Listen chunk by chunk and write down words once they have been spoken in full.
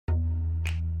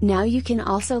Now you can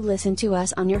also listen to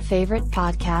us on your favorite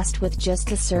podcast with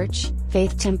just a search,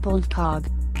 Faith Temple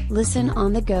NFCOG. Listen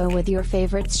on the go with your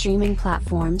favorite streaming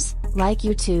platforms, like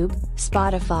YouTube,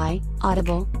 Spotify,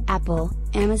 Audible, Apple,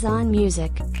 Amazon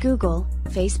Music, Google,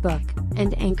 Facebook,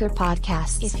 and Anchor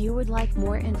Podcasts. If you would like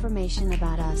more information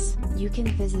about us, you can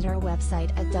visit our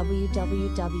website at www.ftnfcog.org.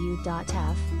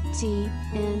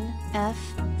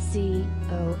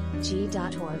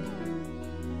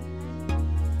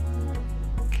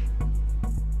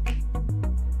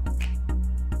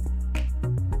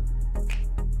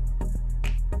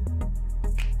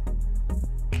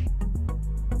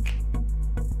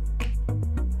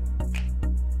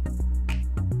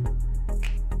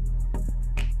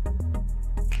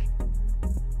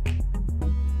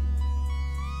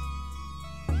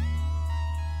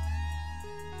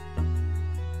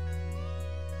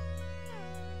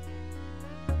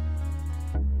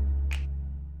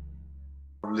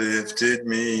 Lifted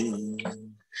me,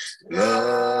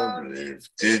 love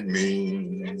lifted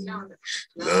me,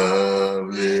 love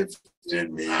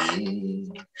lifted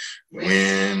me,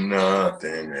 when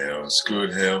nothing else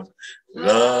could help,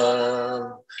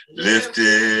 love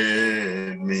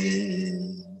lifted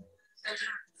me.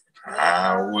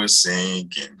 I was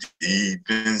sinking deep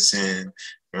in sin,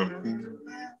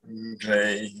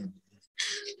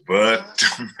 but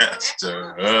the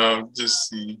master of the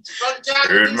sea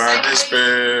heard my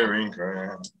despairing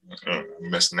cry.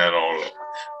 Messing that all up.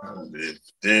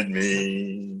 Lifted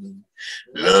me,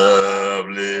 love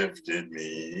lifted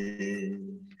me,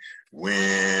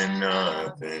 when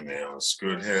nothing else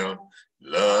could help.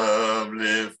 Love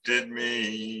lifted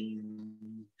me,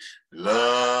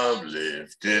 love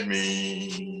lifted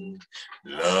me,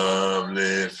 love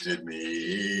lifted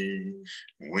me,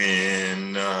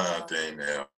 when nothing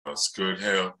else could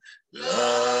help.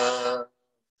 Love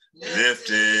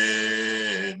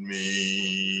lifted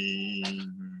me,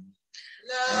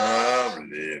 love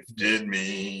lifted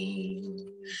me,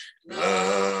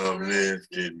 love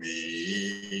lifted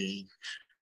me,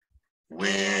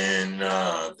 when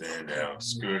nothing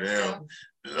else could help.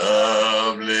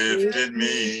 Love lifted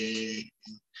me,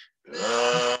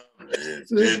 love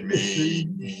lifted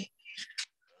me,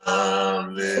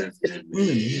 love lifted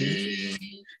me,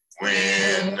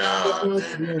 when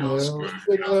nothing else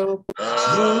could help.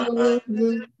 Love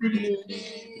lifted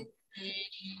me.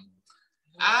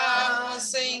 I was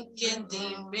sinking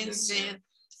deep in sin,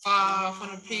 far from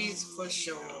the peaceful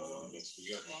shore.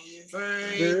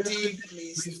 Very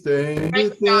deeply stained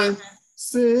within,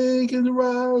 sink and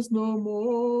rise no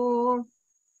more.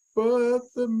 But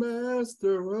the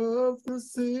master of the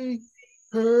sea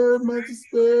heard my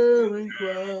despairing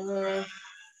cry.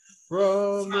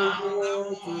 From the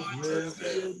waters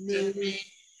lifted me,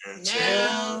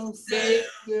 now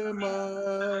safe am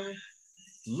I.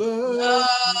 Love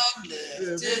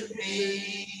lifted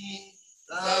me,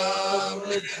 love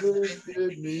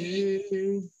lifted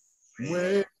me,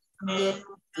 when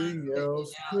nothing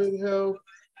else could help.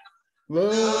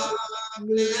 Love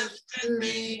lifted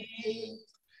me,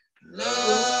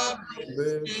 love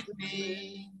lifted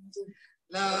me,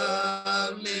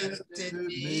 love lifted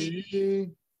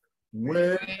me,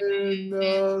 when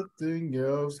nothing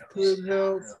else could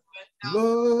help.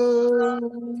 Love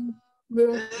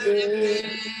lifted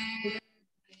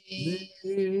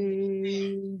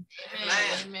me.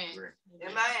 Amen.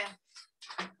 Amen.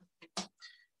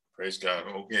 Praise God.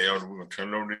 Okay, Elder, we're going to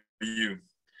turn it over to you.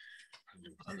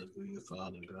 Hallelujah,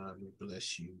 Father God. We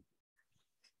bless you.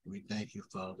 We thank you,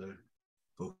 Father,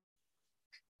 for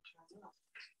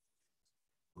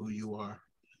who you are,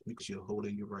 because you're holy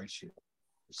and you're righteous.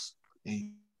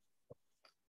 And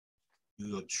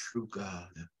you're a true God.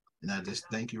 And I just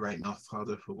thank you right now,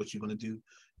 Father, for what you're going to do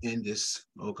in this,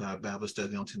 oh God, Bible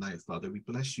study on tonight, Father. We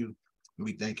bless you. And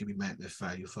we thank you. We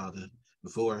magnify you, Father.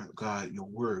 Before, God, your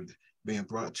word being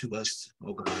brought to us,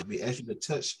 oh God, we ask you to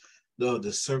touch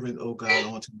the servant, oh God,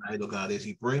 on tonight, oh God, as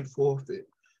he bring forth it,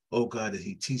 oh God, as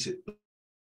he teach it.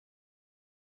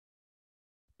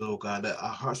 Oh God, let our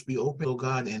hearts be open, oh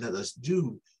God, and let us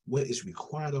do what is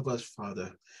required of us,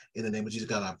 Father. In the name of Jesus,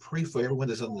 God, I pray for everyone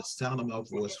that's under the sound of my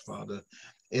voice, Father.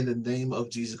 In the name of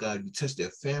Jesus, God, you touch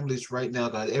their families right now,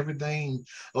 God. Everything,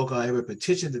 oh God, every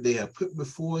petition that they have put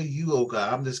before you, oh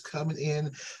God, I'm just coming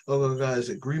in, oh God, as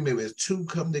agreement with two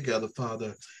come together,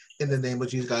 Father. In the name of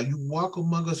Jesus, God, you walk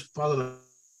among us, Father,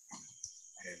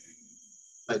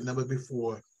 like never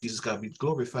before. Jesus, God, we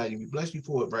glorify you. We bless you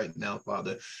for it right now,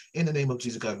 Father. In the name of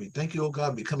Jesus, God, we thank you, oh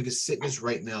God. We come against sickness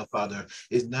right now, Father.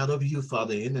 It's not of you,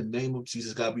 Father. In the name of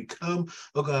Jesus, God, we come,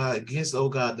 oh God, against, oh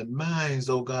God, the minds,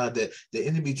 oh God, that the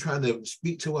enemy trying to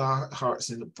speak to our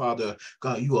hearts. And Father,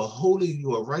 God, you are holy,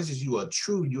 you are righteous, you are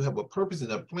true. You have a purpose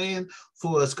and a plan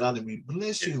for us, God. And we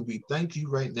bless you. We thank you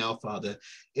right now, Father.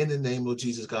 In the name of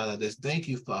Jesus, God, I just thank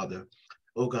you, Father.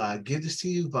 Oh God, I give this to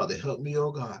you, Father. Help me,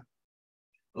 oh God.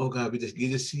 Oh God, we just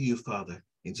give this to you, Father.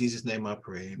 In Jesus' name I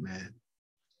pray, amen.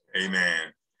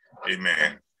 Amen.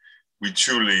 Amen. We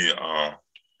truly, our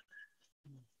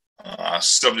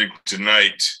subject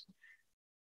tonight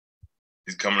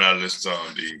is coming out of this,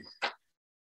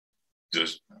 the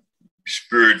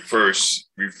spirit first,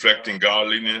 reflecting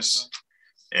godliness.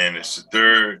 And it's the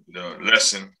third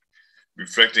lesson,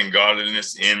 reflecting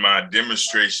godliness in my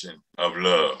demonstration of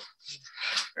love.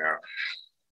 Now,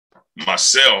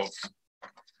 myself, I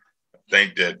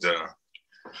think that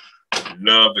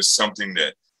love is something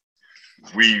that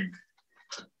we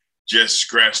just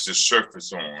scratched the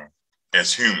surface on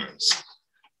as humans.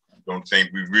 I don't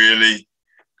think we really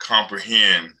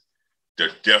comprehend the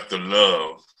depth of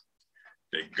love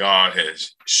that God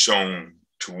has shown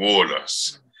toward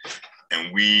us.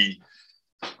 And we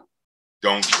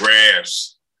don't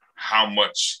grasp how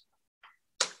much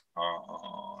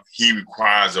he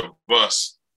requires of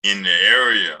us in the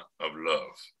area of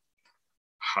love.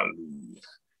 Hallelujah.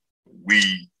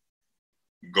 We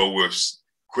go with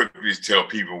quickly tell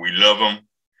people we love them.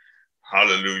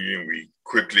 Hallelujah. And we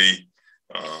quickly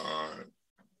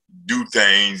do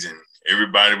things and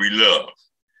everybody we love.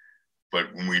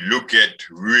 But when we look at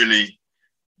really,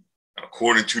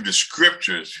 according to the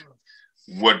scriptures,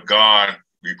 what God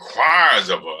requires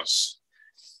of us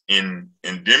in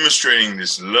demonstrating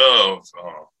this love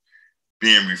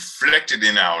being reflected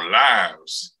in our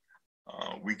lives,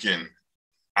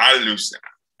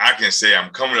 I can say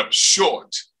I'm coming up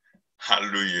short,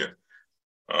 hallelujah,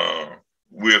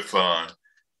 with the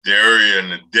area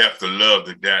and the depth of love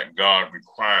that God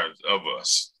requires of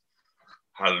us.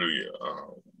 Hallelujah.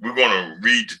 We're going to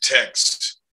read the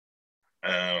text.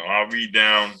 I'll read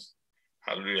down,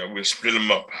 hallelujah. We'll split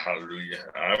them up, hallelujah.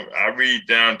 I read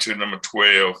down to number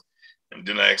 12, and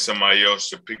then I ask somebody else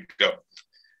to pick up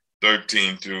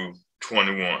 13 through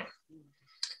 21.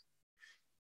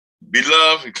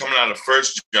 Beloved, we're coming out of 1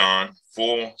 John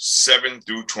 4, 7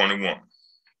 through 21.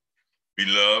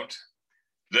 Beloved,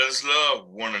 let us love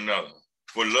one another,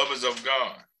 for love is of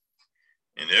God,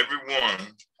 and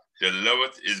everyone that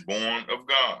loveth is born of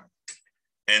God,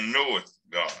 and knoweth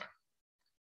God.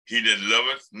 He that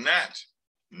loveth not,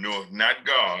 knoweth not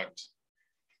God,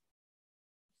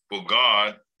 for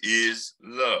God is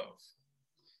love.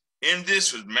 In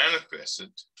this was manifested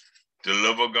the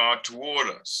love of God toward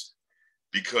us,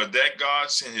 because that God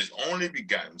sent his only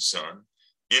begotten Son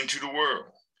into the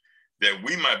world, that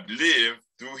we might live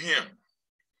through him.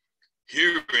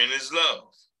 Herein is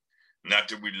love, not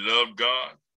that we loved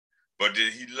God, but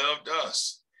that he loved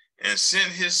us and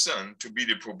sent his Son to be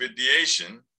the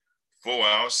propitiation for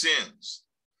our sins.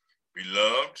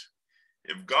 Beloved,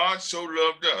 if God so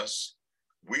loved us,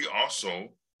 we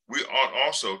ought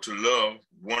also to love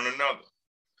one another.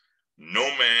 No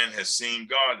man has seen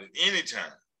God at any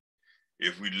time.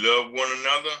 If we love one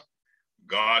another,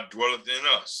 God dwelleth in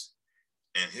us,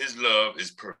 and his love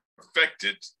is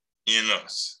perfected in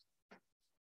us.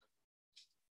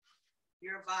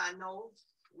 Hereby know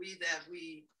we that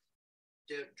we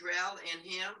do dwell in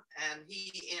him and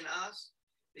he in us,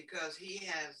 because he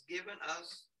has given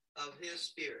us of his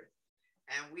Spirit.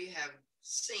 And we have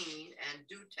seen and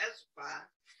do testify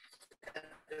that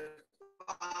the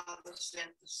Father sent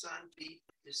the Son to be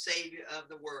the Savior of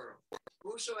the world.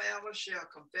 Whosoever shall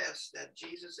confess that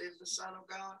Jesus is the Son of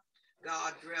God,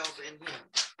 God dwells in him,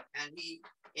 and he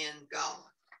in God.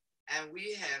 And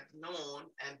we have known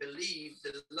and believed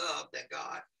the love that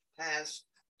God has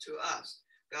to us.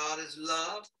 God is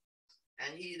love,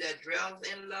 and he that dwells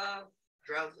in love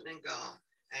dwells in God,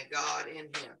 and God in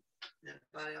him.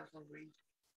 Anybody else want to read?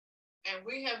 And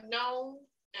we have known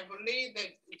and believed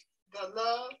that the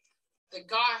love that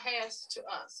God has to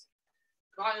us.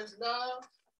 God is love,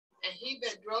 and he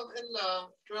that dwells in love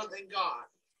dwells in God,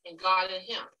 and God in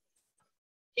him.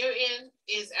 Herein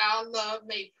is our love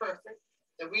made perfect,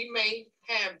 that we may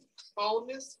have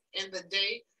boldness in the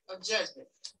day of judgment.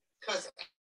 Because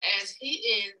as he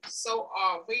is, so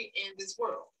are we in this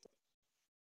world.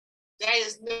 There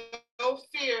is no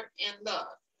fear in love,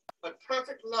 but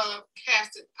perfect love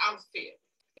casteth out fear,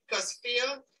 because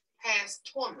fear has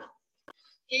torment.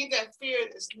 He that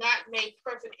feareth is not made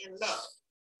perfect in love.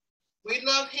 We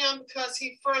love him because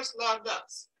he first loved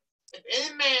us. If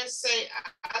any man say,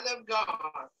 I love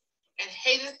God, and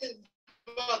hateth his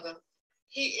brother,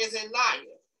 he is a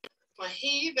liar. For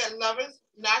he that loveth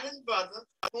not his brother,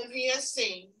 whom he has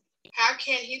seen, how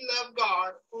can he love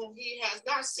God, whom he has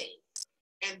not seen?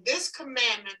 And this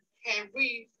commandment have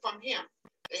we from him,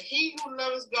 that he who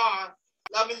loves God,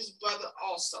 loveth his brother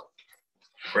also.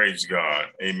 Praise God.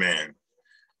 Amen.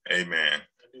 Amen.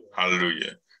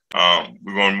 Hallelujah.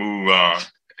 We're going to move.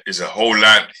 There's a whole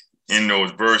lot in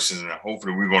those verses, and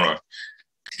hopefully we're going to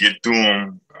get through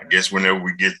them, I guess, whenever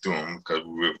we get through them, because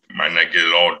we might not get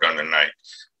it all done tonight.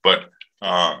 But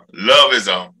love is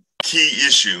a key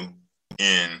issue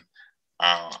in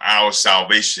our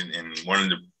salvation, and one of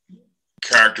the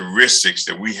characteristics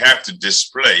that we have to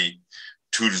display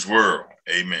to this world.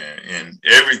 Amen. And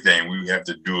everything, we have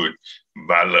to do it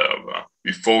by love.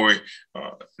 Before we,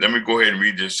 let me go ahead and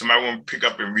read this. Somebody want to pick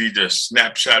up and read the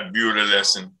snapshot view of the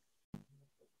lesson?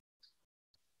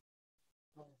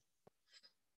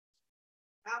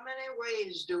 How many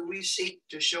ways do we seek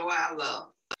to show our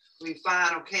love? We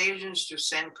find occasions to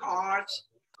send cards,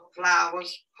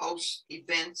 flowers, host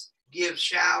events, give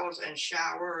showers and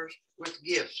showers with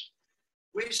gifts.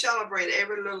 We celebrate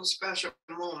every little special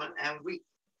moment, and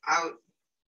our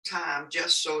time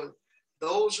just so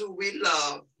those who we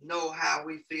love know how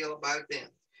we feel about them,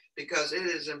 because it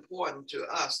is important to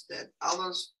us that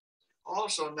others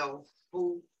also know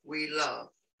who we love,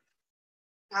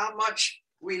 how much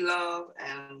we love,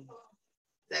 and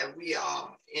that we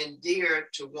are endeared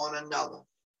to one another.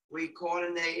 We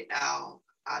coordinate our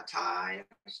ties,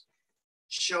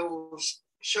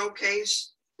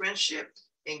 showcase friendship,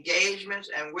 engagements,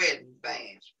 and wedding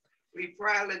bands. We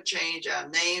proudly change our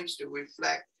names to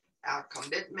reflect our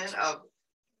commitment of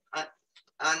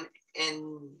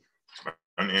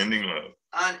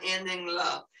unending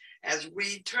love, as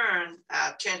we turn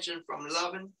our attention from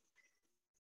loving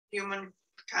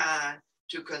humankind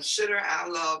to consider our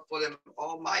love for the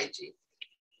Almighty,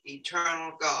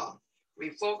 eternal God.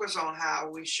 We focus on how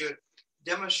we should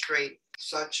demonstrate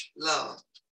such love.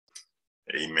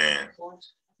 Amen.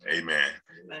 Amen.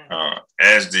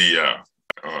 As the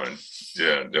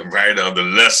writer of the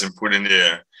lesson put in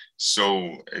there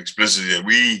so explicitly, that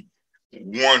we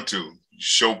want to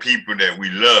show people that we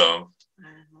love,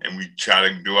 and we try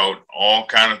to do out all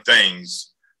kind of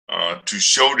things to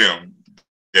show them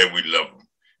that we love them.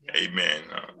 Amen.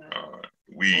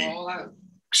 We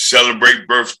celebrate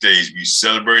birthdays, we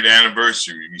celebrate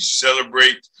anniversaries, we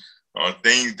celebrate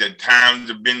things that times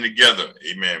have been together.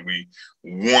 Amen. We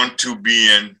want to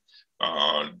be in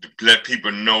to let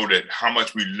people know that how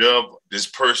much we love this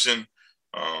person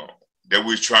that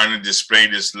we're trying to display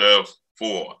this love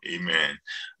for. Amen.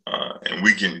 And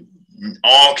we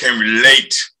all can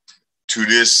relate to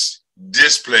this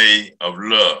display of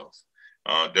love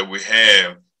that we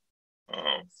have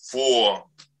for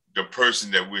the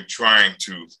person that we're trying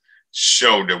to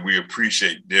show that we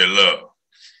appreciate their love.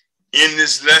 In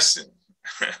this lesson,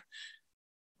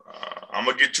 I'm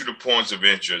going to get to the points of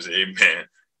interest. Amen.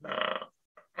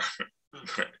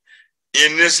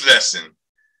 In this lesson,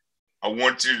 I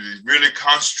want you to really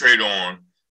concentrate on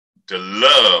the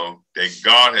love that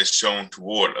God has shown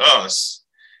toward us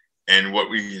and what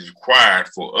we required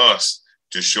for us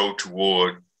to show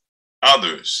toward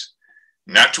others.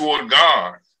 Not toward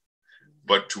God,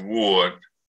 but toward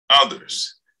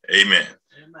others. Amen.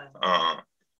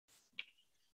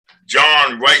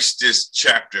 John writes this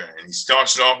chapter, and he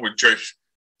starts it off with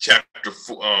chapter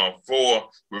 4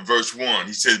 with verse 1.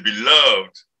 He says,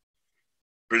 "Beloved,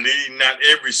 believe not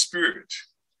every spirit,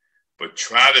 but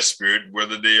try the spirit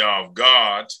whether they are of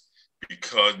God,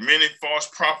 because many false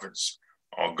prophets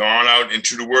are gone out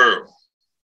into the world.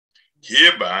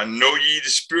 Hereby know ye the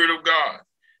Spirit of God.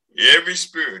 Every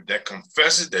spirit that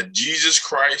confesses that Jesus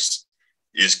Christ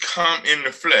is come in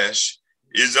the flesh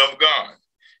is of God.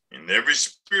 And every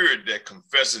spirit that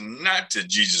confesses not to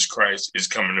Jesus Christ is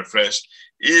come in the flesh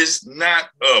is not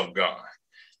of God.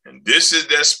 And this is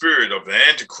that spirit of the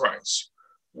Antichrist,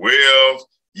 whereof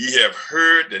ye have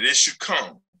heard that it should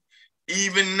come.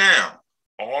 Even now,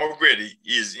 already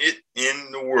is it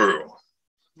in the world."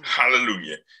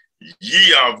 Hallelujah.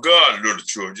 "Ye are of God, little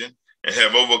children, and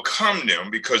have overcome them,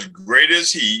 because greater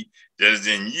is he that is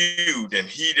in you than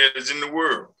he that is in the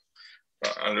world.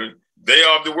 They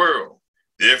are of the world,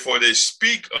 therefore they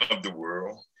speak of the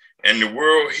world, and the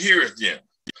world heareth them.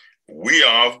 We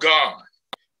are of God.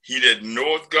 He that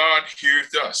knoweth God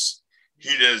heareth us.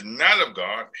 He that is not of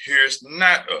God heareth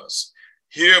not us.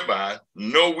 Hereby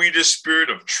know we the spirit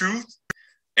of truth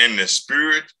and the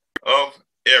spirit of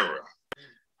error."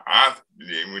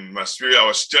 When my spirit, I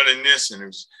was studying this, and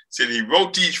it said he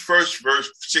wrote these first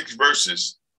 6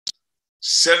 verses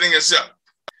setting us up,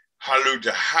 hallelujah,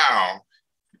 to how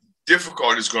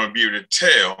difficult it's going to be able to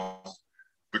tell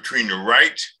between the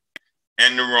right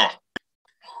and the wrong.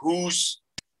 Who's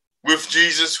with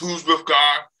Jesus, who's with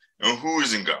God, and who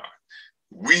isn't God.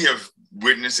 We have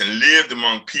witnessed and lived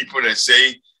among people that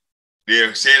say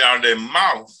they say it out of their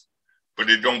mouth, but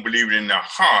they don't believe it in their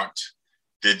heart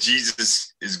that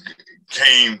Jesus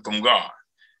came from God.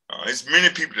 It's many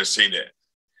people that say that.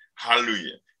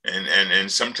 Hallelujah.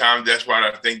 And sometimes that's why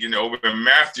I think, over in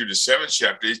Matthew, the 7th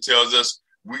chapter, it tells us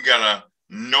we got to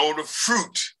know the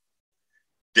fruit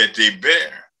that they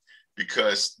bear,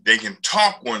 because they can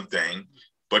talk one thing,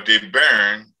 but they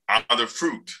bear other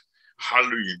fruit.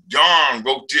 Hallelujah. John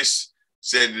wrote this,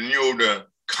 said, the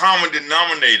common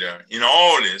denominator in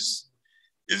all this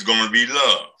is going to be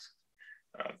love.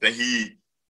 Then he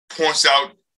points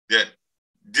out that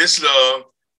this love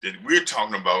that we're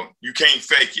talking about, you can't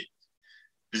fake it,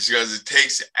 because it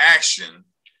takes action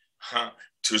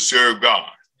to serve God.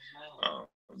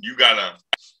 You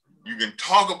can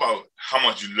talk about how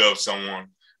much you love someone,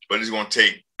 but it's going to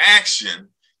take action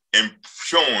and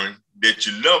showing that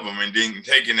you love them, and then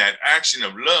taking that action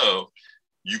of love,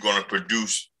 you're going to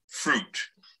produce fruit.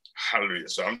 Hallelujah.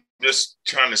 So I'm just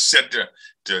trying to set the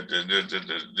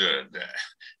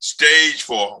stage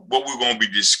for what we're going to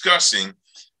be discussing,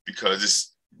 because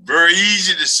it's very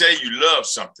easy to say you love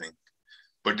something,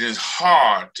 but it's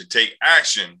hard to take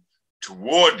action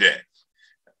toward that.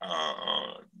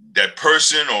 That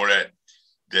person or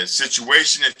that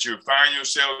situation that you find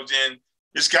yourselves in,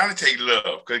 it's got to take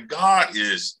love, because God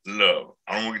is love.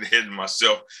 I don't want to get ahead of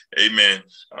myself. Amen.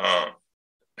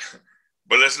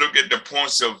 But let's look at the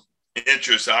points of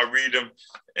interest. I'll read them,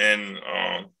 and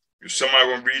if somebody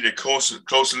want to read a closer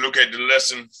look at the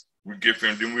lesson, we give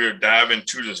him, then we'll dive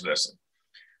into this lesson.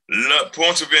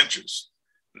 Points of interest.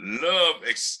 Love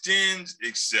extends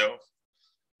itself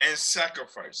and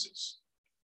sacrifices.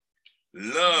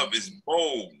 Love is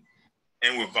bold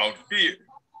and without fear.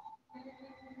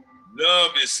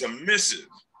 Love is submissive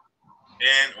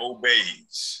and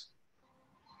obeys.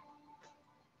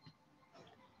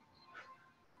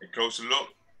 A closer look.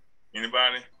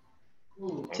 Anybody?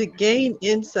 To gain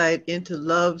insight into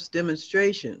love's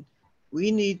demonstration,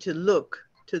 we need to look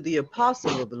to the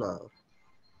apostle of love.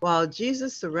 While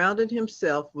Jesus surrounded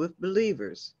himself with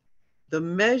believers, the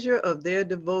measure of their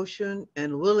devotion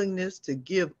and willingness to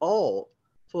give all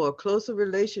for a closer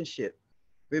relationship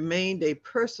remained a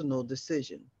personal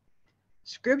decision.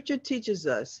 Scripture teaches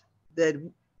us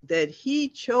that he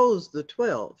chose the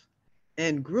 12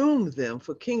 and groomed them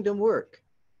for kingdom work.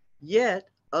 Yet,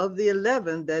 of the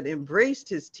 11 that embraced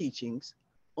his teachings,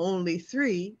 only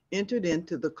 3 entered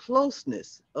into the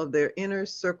closeness of their inner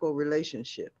circle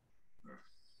relationship: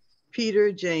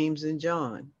 Peter, James, and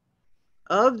John.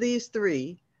 Of these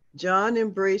 3, John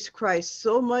embraced Christ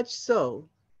so much so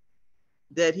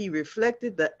that he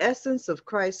reflected the essence of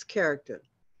Christ's character,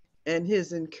 and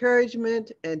his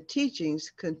encouragement and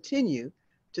teachings continue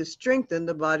to strengthen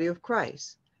the body of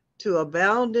Christ, to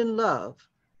abound in love,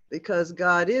 because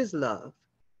God is love,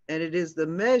 and it is the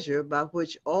measure by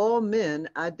which all men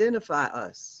identify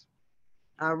us.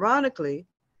 Ironically,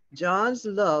 John's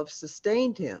love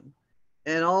sustained him,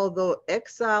 and although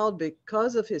exiled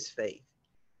because of his faith,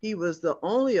 he was the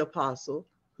only apostle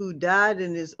who died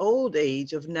in his old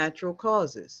age of natural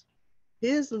causes.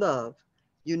 His love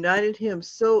united him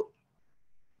so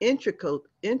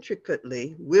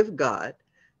intricately with God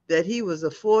that he was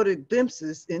afforded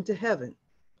glimpses into heaven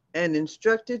and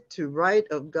instructed to write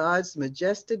of God's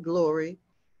majestic glory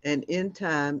and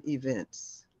end-time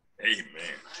events. Amen.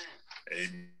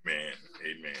 Amen.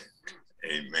 Amen.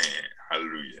 Amen.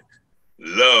 Hallelujah.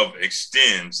 Love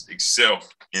extends itself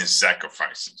in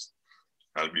sacrifices.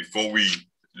 Before we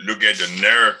look at the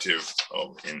narrative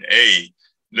in A,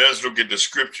 let's look at the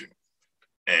scripture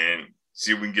and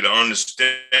see if we can get an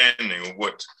understanding of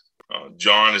what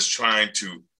John is trying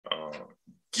to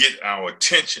get our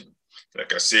attention.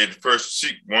 Like I said, the first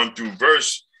 1 through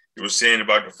verse, it was saying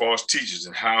about the false teachers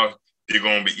and how they're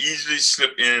going to be easily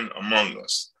slip in among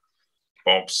us.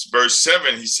 Verse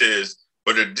 7, he says,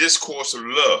 but the discourse of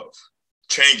love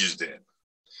changes that.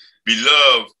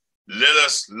 Beloved, let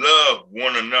us love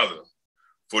one another,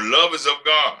 for love is of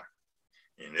God,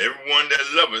 and everyone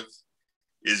that loveth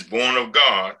is born of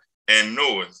God and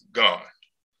knoweth God.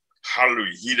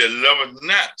 Hallelujah. He that loveth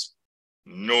not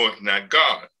knoweth not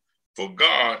God, for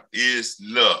God is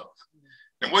love.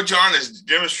 And what John is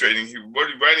demonstrating, what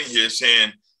he's writing here is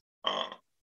saying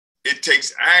it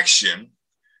takes action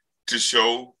to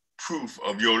show proof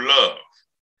of your love.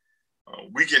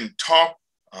 We can talk,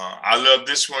 I love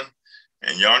this one,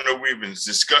 And y'all know we've been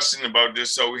discussing about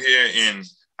this over here in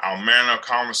our manner of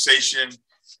conversation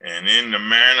and in the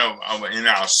manner of in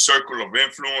our circle of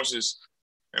influences.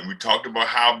 And we talked about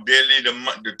how deadly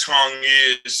the tongue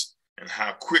is and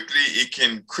how quickly it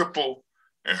can cripple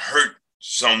and hurt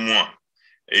someone.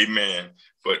 Amen.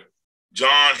 But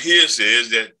John here says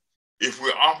that if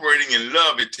we're operating in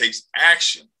love, it takes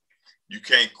action. You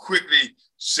can't quickly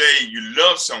say you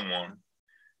love someone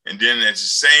and then at the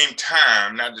same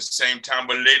time, not the same time,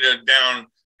 but later down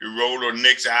the road or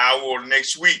next hour or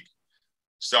next week,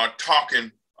 start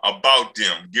talking about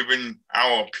them, giving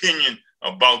our opinion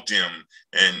about them,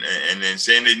 and then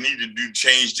saying they need to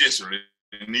change this or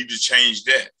they need to change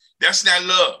that. That's not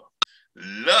love.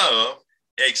 Love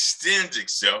extends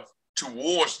itself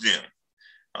towards them.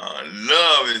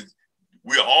 Love is,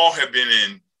 we all have been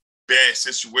in bad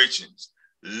situations.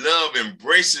 Love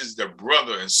embraces the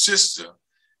brother and sister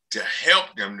to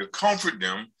help them, to comfort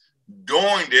them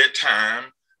during their time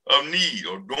of need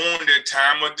or during their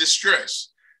time of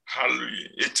distress. Hallelujah.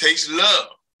 It takes love.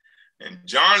 And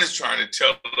John is trying to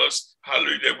tell us,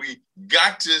 hallelujah, that we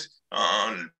got to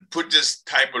put this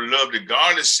type of love that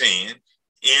God is saying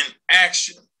in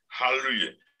action.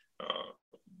 Hallelujah.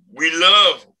 We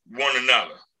love one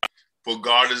another, for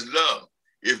God is love.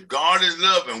 If God is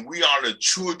love and we are the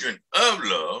children of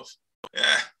love,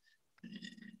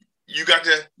 you got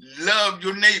to love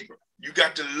your neighbor. You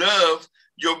got to love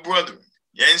your brethren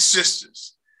and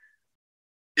sisters.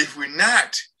 If we're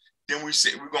not, then we say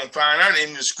we're going to find out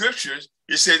in the scriptures,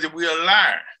 it says that we are a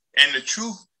liar and the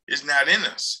truth is not in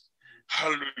us.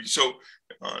 Hallelujah. So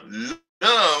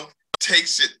love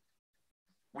takes it.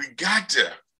 We got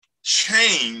to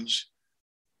change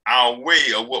our way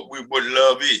of what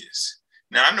love is.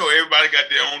 Now, I know everybody got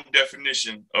their own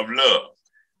definition of love.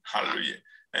 Hallelujah.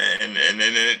 And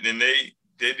then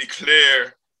they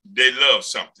declare they love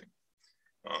something.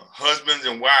 Husbands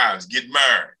and wives get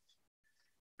married.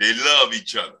 They love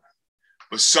each other.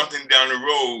 But something down the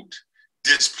road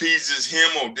displeases him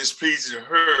or displeases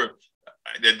her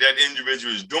that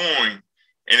individual is doing,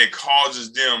 and it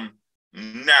causes them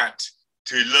not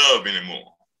to love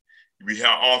anymore. We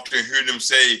have often heard them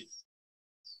say,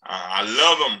 I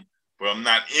love them, but I'm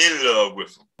not in love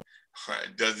with them.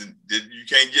 You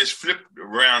can't just flip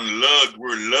around the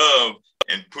word love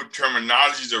and put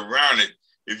terminologies around it.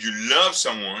 If you love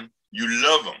someone, you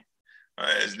love them.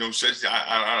 There's no such,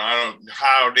 I don't know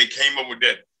how they came up with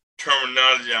that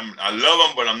terminology. I love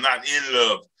them, but I'm not in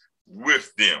love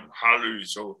with them. Hallelujah.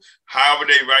 So however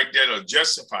they write that or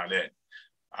justify that,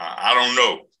 I don't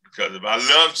know. Because if I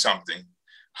love something,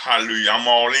 hallelujah, I'm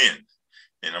all in.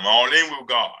 And I'm all in with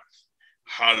God.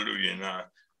 Hallelujah. And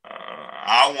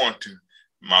I want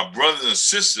my brothers and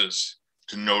sisters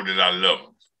to know that I love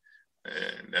them.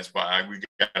 And that's why we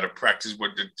got to practice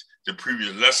what the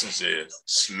previous lesson says,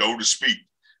 slow to speak.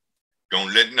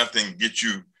 Don't let nothing get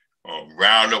you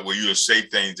riled up where you'll say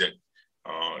things that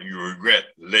you regret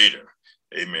later.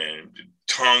 Amen. The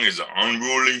tongue is an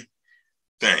unruly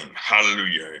thing.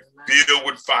 Hallelujah. Filled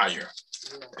with fire.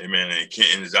 Amen.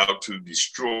 And is out to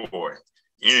destroy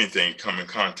anything come in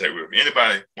contact with.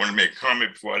 Anybody want to make a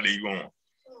comment before I leave on?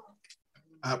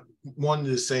 I wanted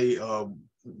to say,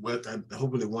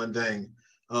 hopefully one thing.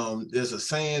 There's a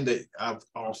saying that I've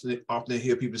often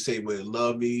hear people say, well,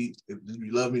 love me. If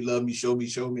you love me, show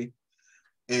me.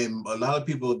 And a lot of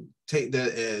people take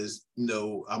that as,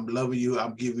 I'm loving you,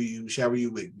 I'm giving you, showering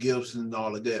you with gifts and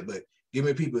all of that. But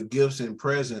giving people gifts and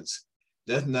presents,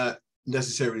 that's not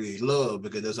necessarily love,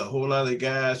 because there's a whole lot of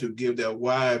guys who give their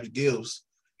wives gifts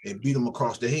and beat them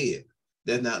across the head.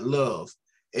 That's not love.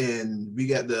 And we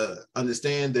got to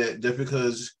understand that just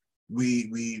because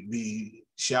we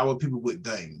shower people with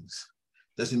things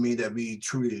doesn't mean that we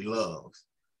truly love.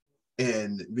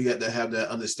 And we got to have that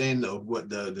understanding of what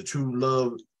the true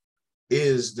love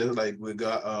is. That, like with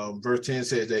God, verse 10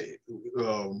 says that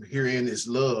herein is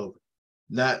love,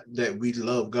 not that we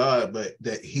love God, but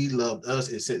that He loved us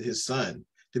and sent His Son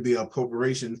to be a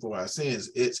propitiation for our sins.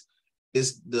 It's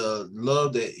the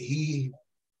love that He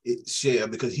shared,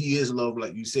 because He is love,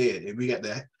 like you said, and we got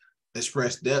to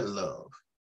express that love.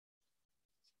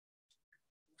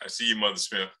 I see you, Mother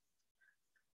Smith.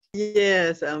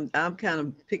 Yes, I'm kind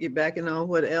of piggybacking on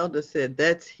what Elder said.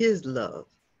 That's His love.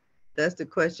 That's the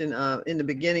question. In the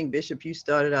beginning, Bishop, you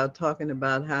started out talking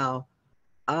about how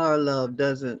our love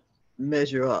doesn't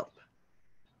measure up.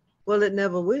 Well, it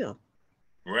never will.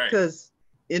 Right. Because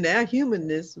in our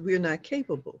humanness, we're not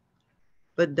capable.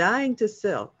 But dying to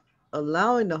self,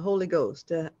 allowing the Holy Ghost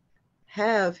to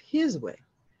have His way,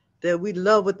 that we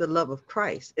love with the love of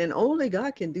Christ. And only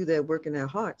God can do that work in our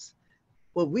hearts.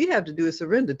 What we have to do is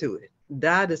surrender to it,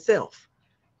 die to self,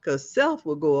 because self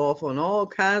will go off on all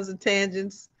kinds of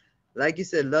tangents. Like you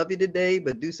said, love you today,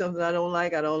 but do something I don't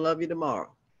like, I don't love you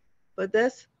tomorrow. But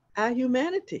that's our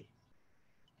humanity.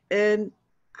 And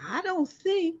I don't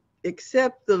think,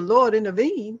 except the Lord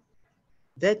intervene,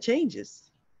 that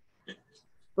changes.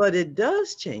 But it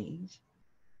does change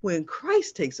when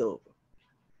Christ takes over,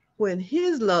 when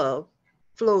his love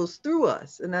flows through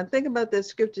us. And I think about that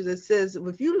scripture that says,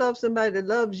 if you love somebody that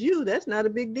loves you, that's not a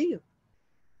big deal.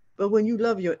 But when you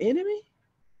love your enemy,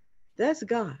 that's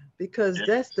God, because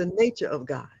that's the nature of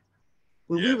God.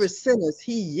 When we were sinners,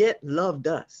 he yet loved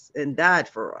us and died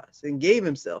for us and gave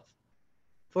himself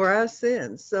for our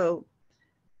sins. So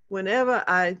whenever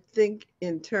I think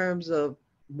in terms of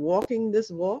walking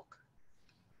this walk,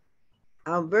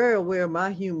 I'm very aware of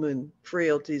my human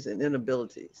frailties and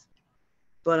inabilities,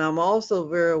 but I'm also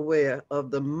very aware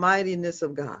of the mightiness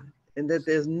of God and that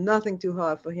there's nothing too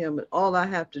hard for him. And all I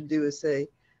have to do is say,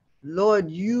 Lord,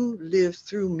 you live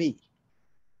through me.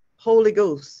 Holy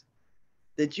Ghost,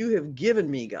 that you have given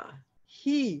me, God,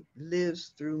 he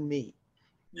lives through me.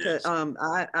 Yes.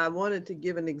 I wanted to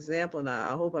give an example, and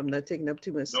I hope I'm not taking up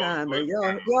too much time, but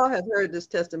y'all have heard this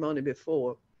testimony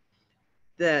before,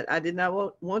 that I did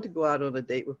not want to go out on a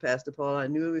date with Pastor Paul. I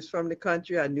knew he was from the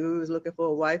country. I knew he was looking for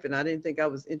a wife, and I didn't think I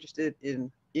was interested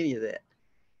in any of that.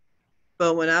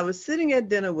 But when I was sitting at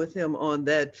dinner with him on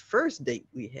that first date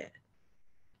we had,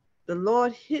 the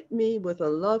Lord hit me with a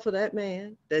love for that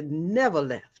man that never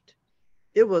left.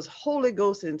 It was Holy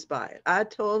Ghost inspired. I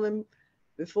told him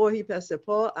before he passed, said,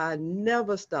 Paul, I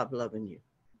never stopped loving you.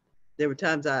 There were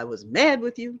times I was mad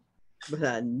with you, but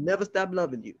I never stopped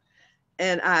loving you.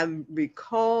 And I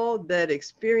recall that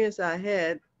experience I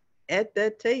had at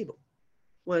that table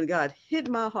when God hit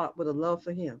my heart with a love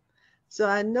for him. So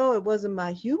I know it wasn't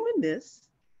my humanness,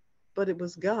 but it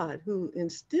was God who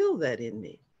instilled that in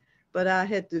me. But I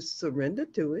had to surrender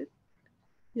to it.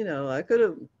 You know, I could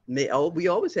have made, we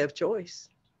always have choice.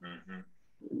 Mm-hmm.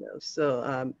 You know,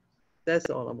 so that's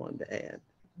all I wanted to add.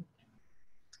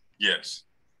 Yes.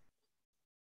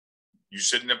 You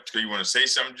sitting up because you want to say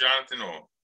something, Jonathan, or?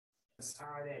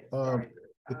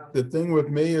 The thing with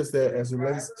me is that as it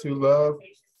relates to love,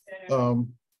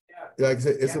 like I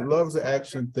said, love is an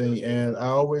action thing. And I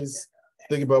always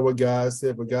think about what God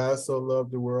said, but God so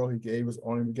loved the world, he gave his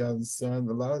only begotten son.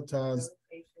 A lot of times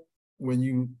when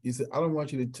he said, I don't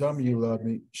want you to tell me you love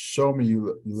me, show me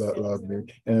you love me.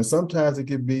 And sometimes it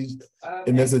can be,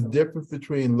 and there's a difference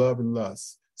between love and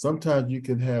lust. Sometimes you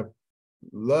can have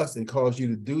lust and cause you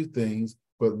to do things,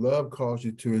 but love calls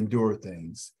you to endure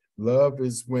things. Love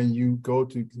is when you go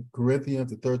to Corinthians,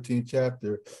 the 13th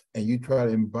chapter, and you try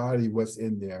to embody what's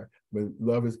in there. But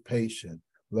love is patient.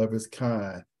 Love is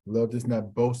kind. Love does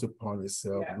not boast upon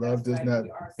itself. Love does not,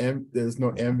 there's no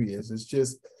envious. It's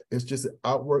just an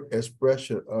outward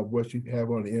expression of what you have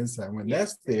on the inside. When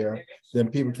that's there, then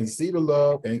people can see the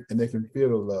love and they can feel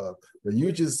the love. But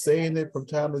you just saying it from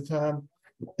time to time,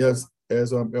 as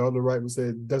Elder Wright would say,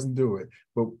 it doesn't do it.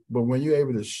 But when you're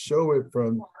able to show it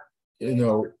from,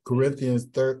 Corinthians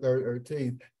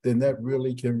 13, then that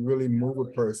can really move a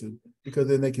person, because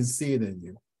then they can see it in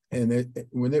you. And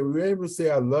when we're able to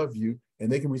say, I love you,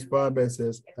 and they can respond back and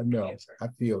says, I know, I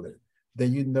feel it,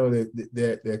 then you know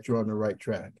that you're on the right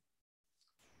track.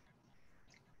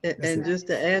 And just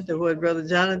to add to what Brother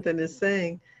Jonathan is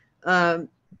saying, the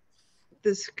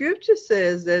scripture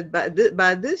says that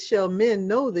by this shall men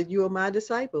know that you are my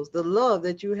disciples, the love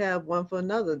that you have one for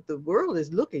another. The world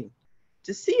is looking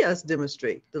to see us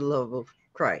demonstrate the love of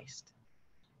Christ.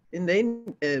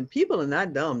 And people are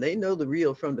not dumb. They know the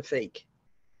real from the fake.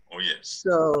 Oh, yes.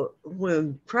 So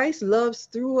when Christ loves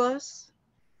through us,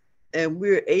 and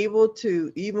we're able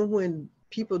to, even when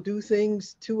people do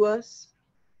things to us,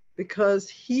 because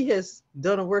he has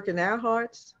done a work in our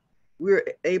hearts, we're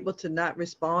able to not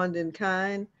respond in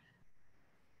kind.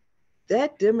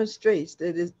 That demonstrates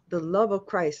that the love of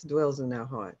Christ dwells in our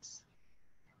hearts.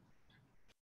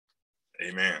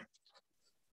 Amen.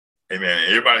 Amen.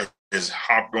 Everybody has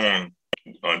hopped on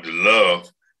to love,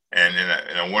 and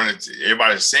I wanted to,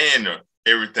 everybody's saying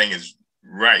everything is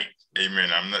right. Amen.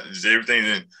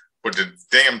 Everything, but the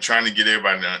thing I'm trying to get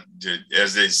everybody to,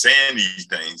 as they're saying these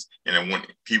things, and I want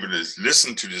people to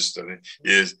listen to this study,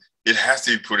 is it has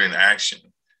to be put in action.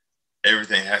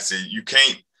 Everything has to. You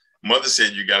can't. Mother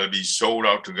said you got to be sold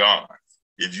out to God.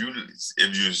 If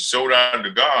you're sold out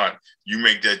to God, you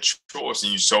make that choice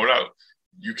and you sold out.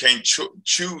 You can't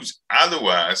choose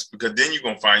otherwise, because then you're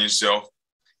going to find yourself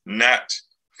not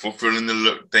fulfilling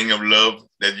the thing of love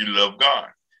that you love God.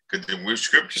 Because the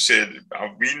scripture said,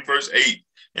 I'm reading verse 8,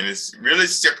 and it's really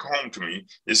stuck home to me.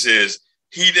 It says,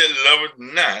 he that loveth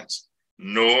not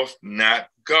knoweth not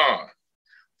God,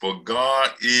 for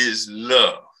God is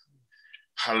love.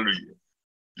 Hallelujah.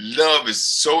 Love is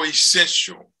so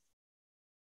essential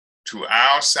to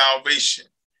our salvation,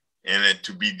 and that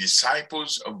to be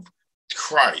disciples of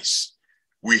Christ,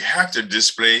 we have to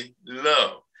display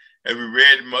love. And we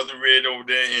read, Mother read over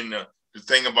there in the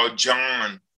thing about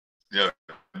John, the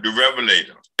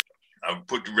Revelator. I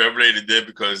put the Revelator there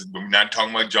because we're not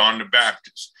talking about John the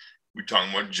Baptist. We're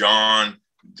talking about John,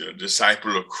 the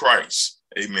disciple of Christ.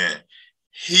 Amen.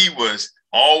 He was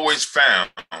always found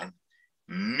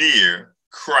near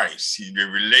Christ. He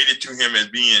related to him as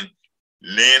being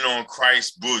laying on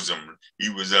Christ's bosom. He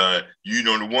was, the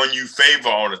one you favor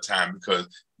all the time, because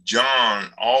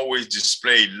John always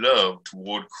displayed love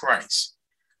toward Christ.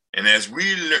 And as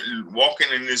we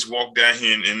walking in this walk down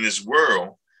here in this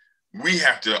world, we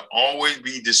have to always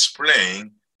be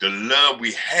displaying the love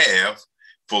we have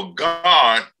for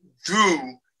God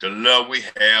through the love we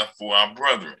have for our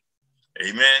brethren.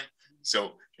 Amen.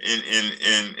 So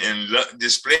in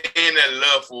displaying that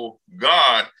love for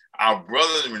God, our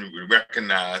brothers will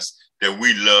recognize that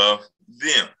we love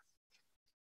them.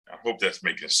 I hope that's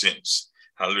making sense.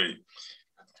 Hallelujah.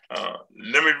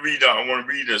 Let me read. I want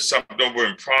to read something over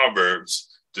in Proverbs,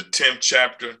 the 10th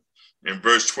chapter, in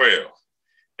verse 12.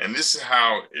 And this is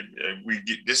how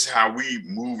This is how we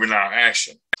move in our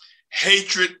action.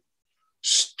 Hatred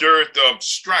stirreth up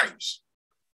strifes,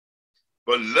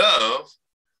 but love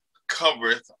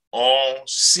covereth all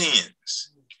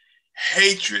sins.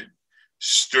 Hatred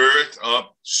stirreth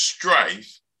up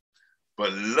strife,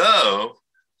 but love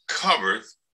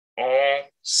covereth all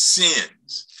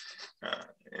sins.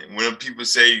 And when people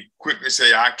quickly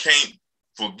say, I can't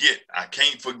forget, I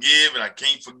can't forgive, and I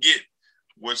can't forget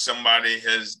what somebody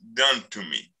has done to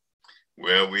me.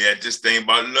 Well, we had this thing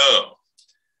about love.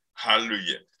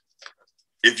 Hallelujah.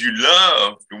 If you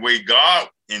love the way God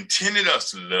intended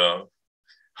us to love,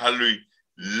 hallelujah,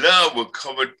 love will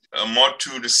cover a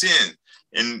multitude of sins.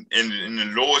 In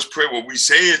the Lord's Prayer, what we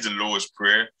say is the Lord's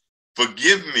Prayer,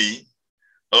 forgive me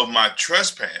of my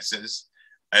trespasses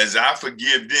as I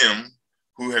forgive them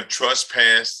who have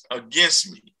trespassed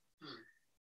against me.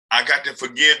 I got to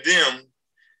forgive them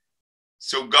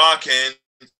so God can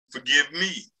forgive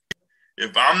me.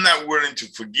 If I'm not willing to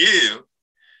forgive,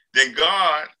 then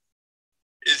God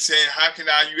is saying, how can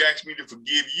you ask me to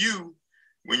forgive you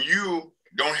when you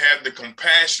don't have the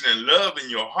compassion and love in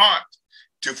your heart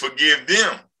to forgive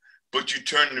them, but you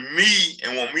turn to me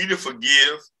and want me to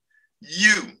forgive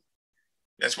you?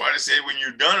 That's why they say when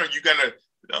you're done, you got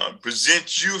to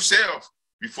present yourself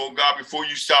before God, before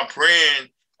you start praying,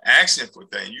 asking for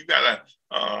things. You got to,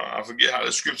 I forget how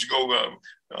the scripture go,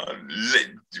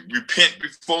 repent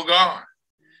before God.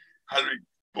 Hallelujah.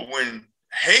 But when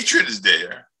hatred is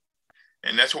there,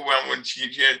 and that's what I want you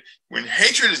to hear, when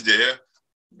hatred is there,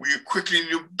 we are quickly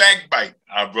to backbite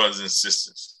our brothers and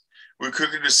sisters. We're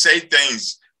quickly to say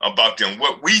things about them.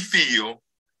 What we feel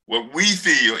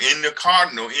in the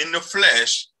cardinal, in the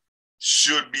flesh,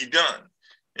 should be done.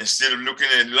 Instead of looking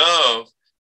at love,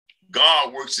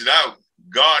 God works it out.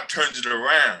 God turns it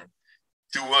around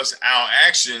through us, our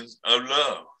actions of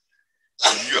love.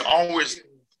 So you're always,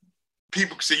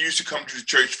 people say used to come to the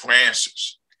church for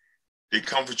answers. They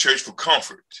come for church for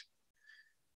comfort.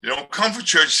 They don't come for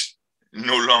church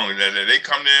no longer. They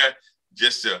come there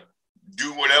just to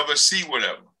do whatever, see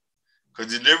whatever.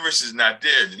 Because deliverance is not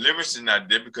there. Deliverance is not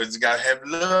there because you got to have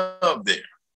love there.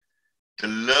 The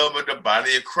love of the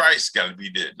body of Christ got to be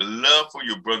there. The love for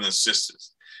your brothers and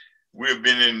sisters. We've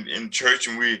been in church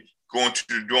and we're going to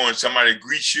the door and somebody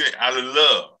greets you out of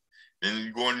love. Then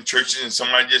you go into churches and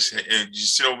somebody just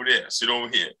sit over there, sit over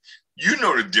here. You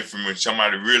know the difference when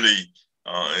somebody really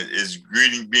is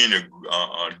greeting, being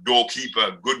a doorkeeper,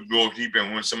 a good doorkeeper,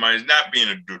 and when somebody's not being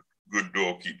a good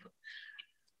doorkeeper.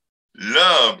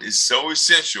 Love is so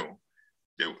essential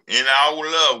that in our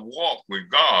love walk with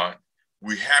God,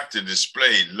 we have to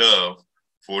display love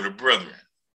for the brethren.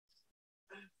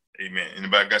 Amen.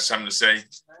 Anybody got something to say?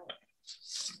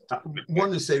 I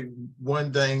wanted to say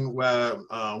one thing while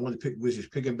I want to pick, which is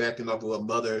picking back off of what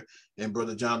Mother and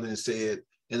Brother Jonathan said,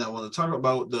 and I want to talk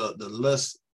about the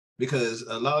lust, because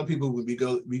a lot of people, when we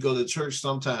go to church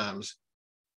sometimes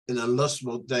in a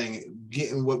lustful thing,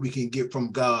 getting what we can get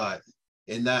from God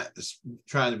and not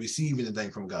trying to receive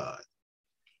anything from God.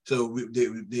 So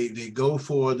they go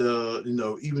for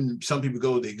the, even some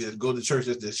people they just go to church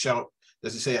just to shout,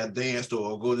 just to say I danced,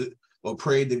 or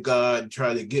pray to God and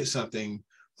try to get something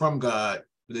from God,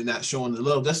 but they're not showing the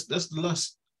love. That's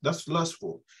lust. That's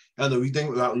lustful. I know we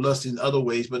think about lust in other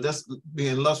ways, but that's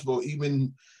being lustful.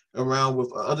 Even around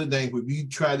with other things. If you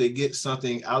try to get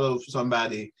something out of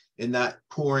somebody and not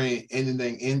pouring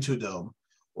anything into them,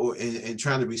 or and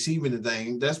trying to receive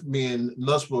anything, that's being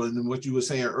lustful. And what you were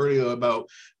saying earlier about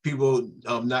people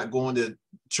not going to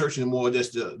church anymore,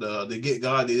 just to get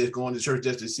God, they just going to church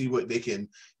just to see what they can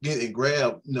get and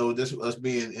grab. No, that's us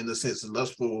being, in a sense,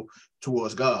 lustful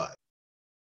towards God.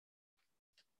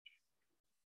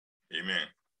 Amen.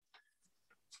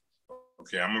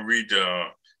 Okay, I'm gonna read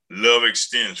Love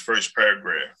Extends, first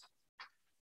paragraph.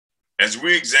 As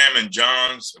we examine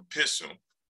John's epistle,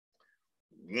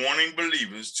 warning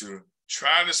believers to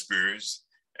try the spirits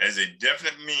as a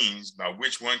definite means by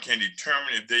which one can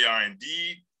determine if they are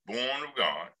indeed born of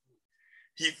God,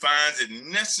 he finds it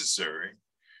necessary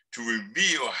to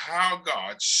reveal how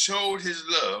God showed his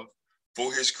love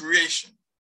for his creation.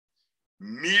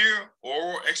 Mere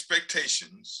oral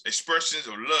expressions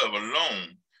of love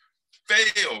alone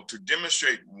fail to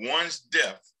demonstrate one's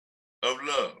depth of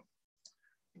love.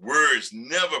 Words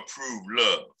never prove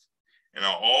love and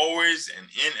are always an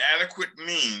inadequate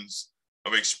means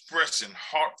of expressing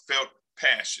heartfelt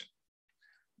passion.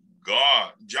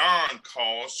 John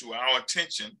calls to our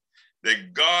attention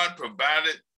that God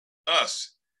provided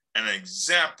us an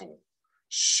example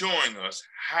showing us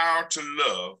how to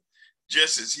love,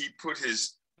 just as he put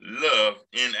his love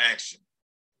in action.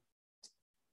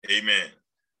 Amen.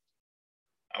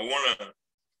 I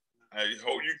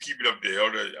hope you keep it up there,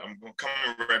 Elder. I'm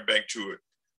coming right back to it.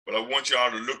 But I want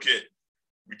y'all to look at,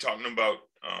 we're talking about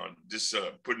this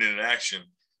putting it in action.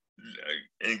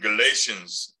 In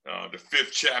Galatians, the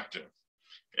 5th chapter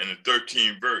and the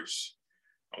 13th verse.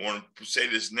 I want to say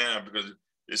this now because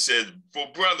it says,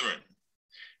 "For brethren,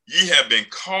 ye have been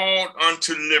called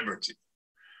unto liberty.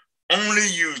 Only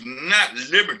use not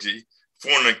liberty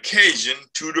for an occasion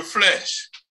to the flesh,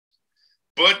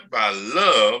 but by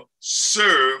love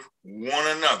serve one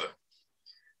another."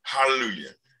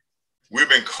 Hallelujah. We've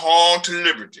been called to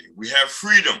liberty. We have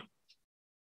freedom.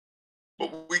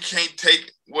 But we can't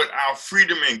take what our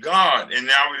freedom in God and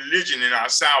our religion and our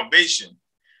salvation,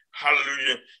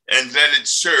 hallelujah, and let it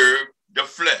serve the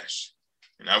flesh.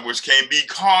 In other words, can't be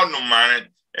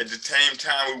cardinal-minded at the same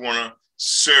time we want to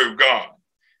serve God.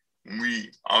 When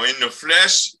we are in the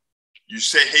flesh, you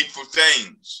say hateful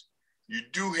things. You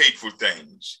do hateful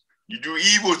things. You do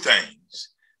evil things.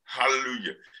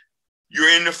 Hallelujah. You're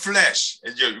in the flesh.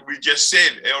 As we just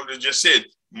said, Elder just said,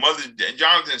 Mother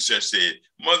Jonathan just said,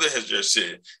 Mother has just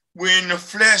said, we're in the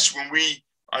flesh when we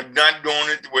are not doing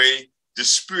it the way the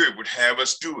Spirit would have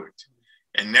us do it.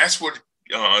 And that's what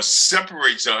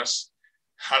separates us,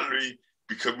 hallelujah,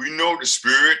 because we know the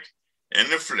Spirit and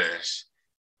the flesh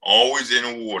always in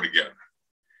a war together.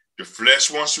 The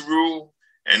flesh wants to rule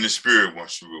and the Spirit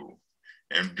wants to rule.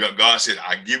 And God said,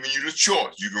 I've given you the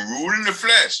choice. You can rule in the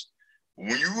flesh.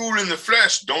 When you rule in the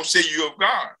flesh, don't say you're of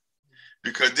God,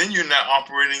 because then you're not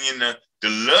operating in the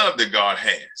love that God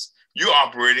has. You're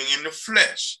operating in the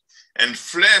flesh. And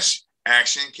flesh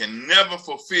action can never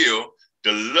fulfill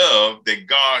the love that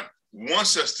God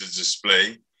wants us to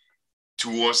display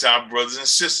towards our brothers and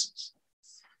sisters.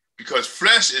 Because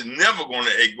flesh is never going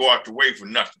to go out the way for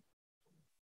nothing.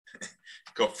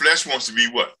 Because flesh wants to be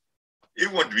what?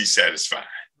 It wants to be satisfied.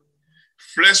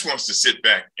 Flesh wants to sit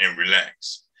back and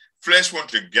relax. Flesh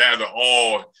wants to gather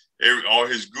all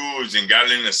his goods and got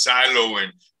it in a silo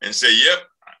and say, yep,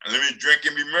 let me drink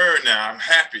and be merry now. I'm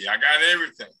happy. I got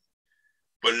everything.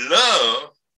 But love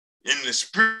in the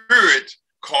Spirit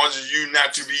causes you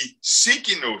not to be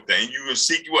seeking those things. You will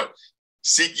seek what?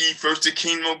 Seek ye first the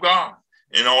kingdom of God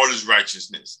and all his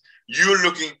righteousness. You're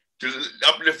looking to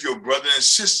uplift your brother and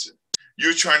sister.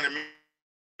 You're trying to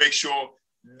make sure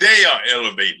they are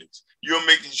elevated. You're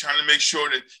trying to make sure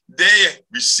that they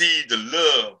receive the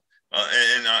love,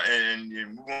 and we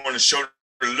want to show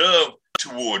the love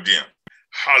toward them.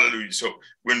 Hallelujah. So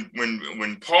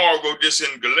when Paul wrote this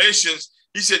in Galatians,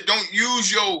 he said, don't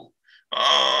use your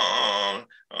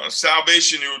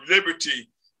salvation, your liberty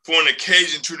for an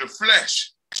occasion to the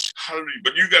flesh. Hallelujah.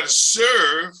 But you got to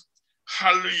serve,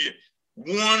 hallelujah,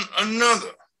 one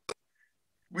another.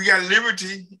 We got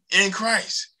liberty in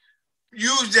Christ.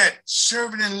 Use that,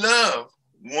 serving and love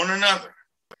one another.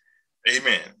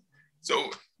 Amen.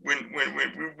 So when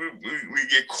we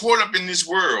get caught up in this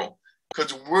world,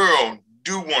 because the world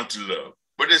do want to love,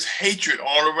 but there's hatred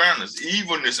all around us,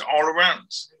 evilness all around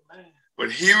us.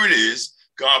 But here it is,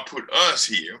 God put us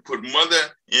here, put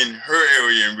Mother in her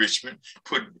area in Richmond,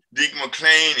 put Deacon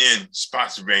McLean in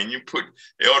Spotsylvania, put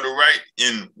Elder Wright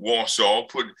in Warsaw,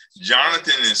 put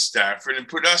Jonathan in Stafford, and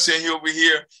put us in here over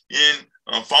here in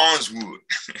Farnswood.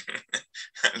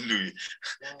 Hallelujah.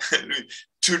 Hallelujah.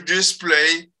 to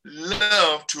display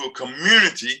love to a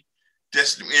community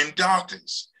that's in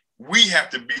darkness. We have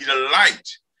to be the light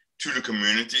to the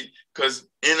community because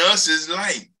in us is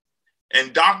light,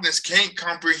 and darkness can't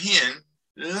comprehend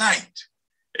light.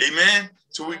 Amen.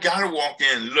 So we got to walk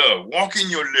in love, walk in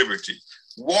your liberty,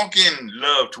 walk in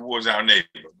love towards our neighbor.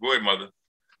 Go ahead, Mother.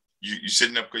 You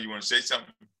sitting up because you want to say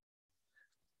something?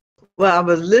 Well, I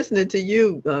was listening to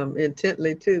you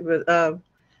intently too, but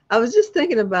I was just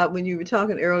thinking about when you were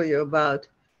talking earlier about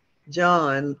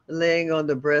John laying on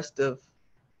the breast of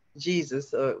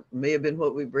Jesus, or may have been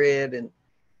what we read, and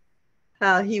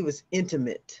how he was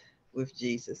intimate with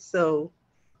Jesus. So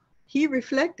he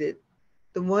reflected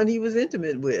the one he was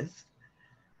intimate with.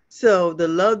 So the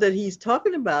love that he's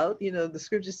talking about, the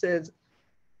scripture says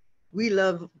we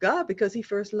love God because he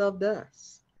first loved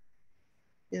us.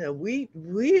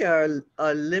 We are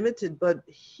limited, but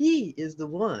he is the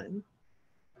one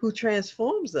who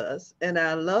transforms us, and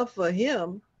our love for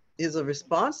him is a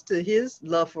response to his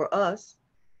love for us,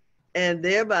 and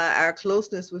thereby our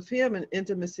closeness with him and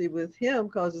intimacy with him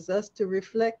causes us to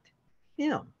reflect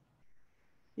him.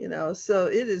 So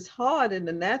it is hard in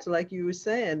the natural, like you were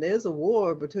saying. There's a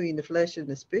war between the flesh and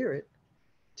the spirit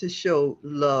to show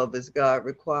love as God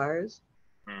requires.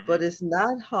 Mm-hmm. But it's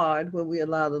not hard when we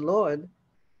allow the Lord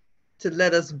to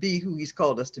let us be who he's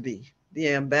called us to be, the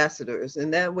ambassadors.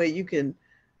 And that way you can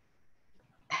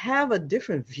have a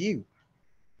different view,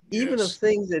 even of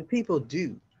things that people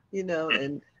do,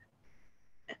 and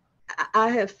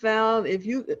I have found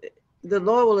the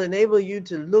Lord will enable you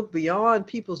to look beyond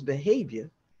people's behavior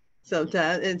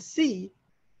sometimes and see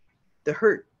the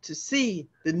hurt, to see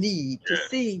the need, to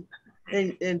see,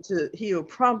 and he'll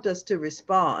prompt us to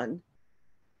respond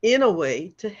in a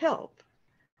way to help.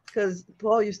 Because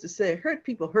Paul used to say, hurt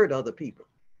people hurt other people.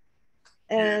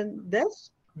 And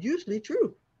that's usually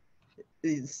true.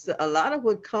 It's a lot of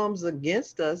what comes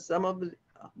against us, some of it,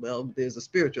 well, there's a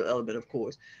spiritual element, of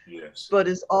course. Yes. But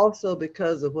it's also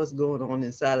because of what's going on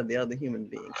inside of the other human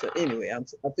being. So anyway,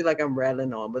 I feel like I'm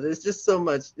rattling on, but it's just so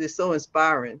much, it's so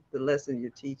inspiring, the lesson you're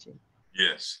teaching.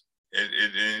 Yes.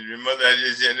 And Mother,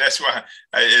 and that's why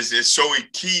it's so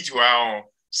key to our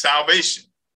salvation.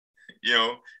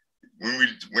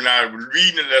 When I was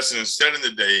reading the lesson and studying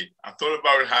the day, I thought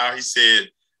about how he said,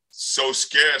 so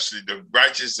scarcely the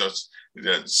righteous,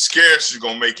 the scarce is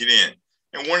going to make it in.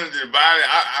 And one of the dividing,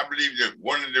 I believe that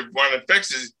one of the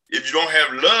effects is if you don't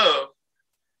have love,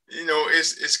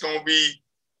 it's going to be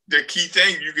the key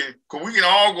thing. Because we can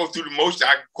all go through the motions.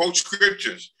 I can quote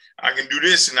scriptures. I can do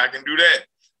this and I can do that.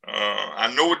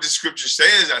 I know what the scripture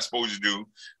says I'm supposed to do,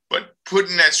 but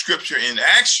putting that scripture in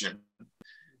action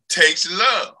takes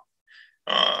love.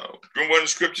 From one of the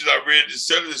scriptures I read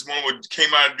this morning,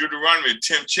 came out of Deuteronomy,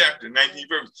 10th chapter, 19th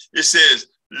verse. It says,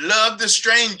 love the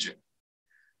stranger.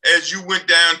 As you went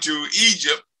down to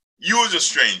Egypt, you was a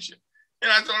stranger.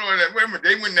 And I thought about that. Wait a minute,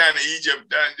 they went down to Egypt.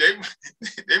 But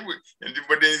then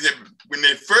when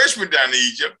they first went down to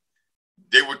Egypt,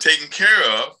 they were taken care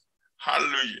of.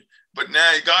 Hallelujah. But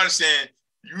now God is saying,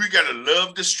 we got to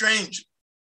love the stranger.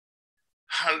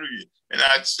 Hallelujah. And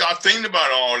I start thinking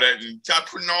about all that and start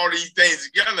putting all these things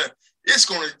together. It's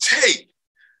going to take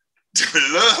the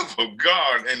love of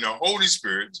God and the Holy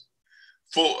Spirit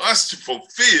for us to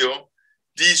fulfill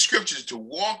these scriptures, to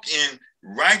walk in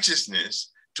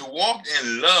righteousness, to walk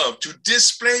in love, to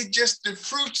display just the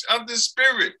fruits of the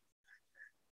Spirit.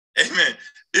 Amen.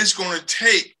 It's going to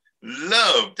take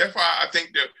love. That's why I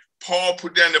think that Paul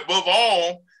put down above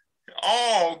all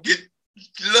get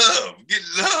love. Get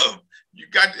love. You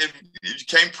got, if you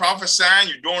can't prophesy,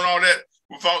 you're doing all that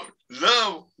without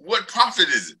love, what profit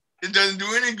is it? It doesn't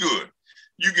do any good.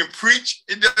 You can preach,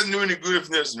 it doesn't do any good if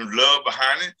there's no love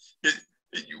behind it.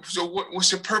 So what's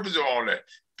the purpose of all that?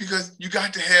 Because you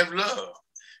got to have love.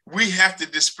 We have to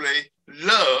display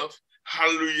love,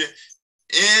 hallelujah,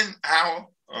 in our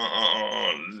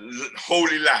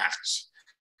holy lives.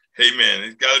 Amen.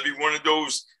 It's got to be one of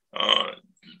those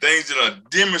things that are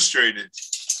demonstrated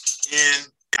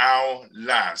in our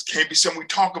lives. Can't be something we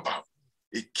talk about.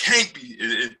 It can't be.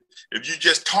 If you're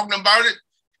just talking about it,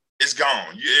 it's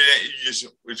gone.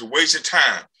 It's a waste of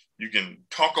time. You can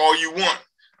talk all you want,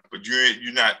 but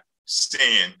you're not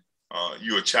saying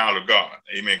you're a child of God.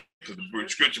 Amen. Because the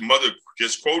scripture, Mother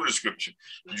just quoted the scripture.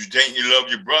 You think you love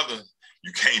your brother,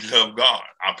 you can't love God.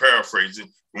 I'll paraphrase it.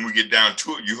 When we get down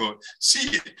to it, you'll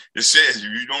see it. It says, if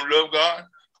you don't love God,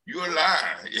 you're a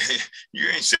liar. You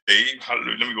ain't saved.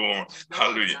 Hallelujah. Let me go on.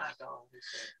 Hallelujah.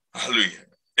 Hallelujah.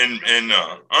 And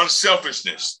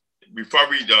unselfishness. Before I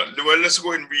read, let's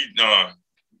go ahead and read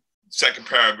second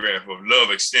paragraph of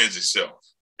love extends itself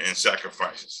and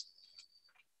sacrifices.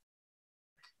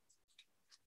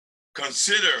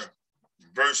 Consider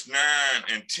verse 9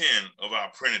 and 10 of our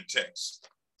printed text.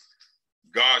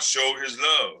 God showed his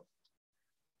love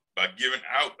by giving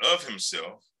out of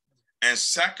himself and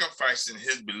sacrificing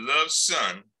his beloved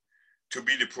son to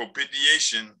be the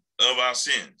propitiation of our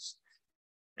sins.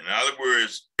 In other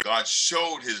words, God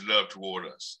showed his love toward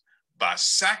us by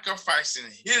sacrificing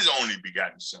his only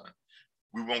begotten son.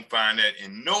 We won't find that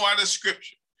in no other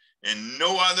scripture, in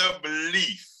no other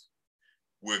belief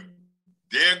where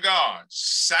their God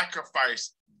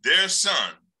sacrificed their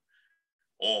son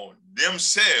or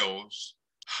themselves,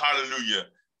 hallelujah,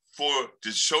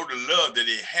 to show the love that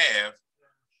they have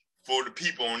for the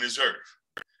people on this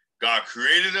earth. God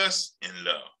created us in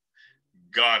love.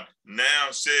 God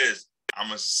now says, I'm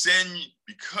going to send you,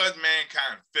 because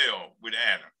mankind fell with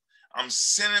Adam, I'm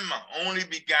sending my only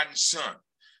begotten son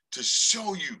to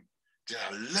show you that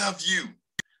I love you.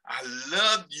 I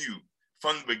loved you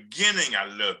from the beginning. I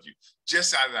loved you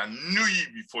just as I knew you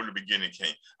before the beginning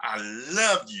came. I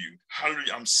loved you.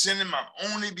 Hallelujah. I'm sending my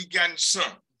only begotten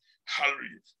son,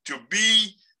 hallelujah, to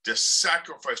be the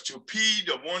sacrifice, to be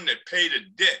the one that paid the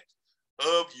debt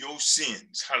of your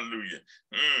sins. Hallelujah.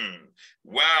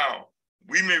 Wow.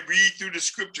 We may read through the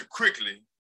scripture quickly.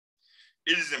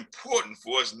 It is important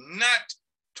for us not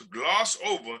to gloss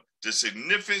over the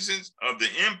significance of the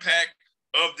impact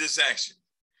of this action.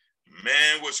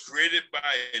 Man was created by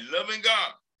a loving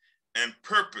God and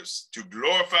purpose to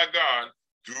glorify God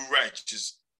through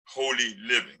righteous, holy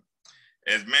living.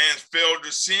 As man fell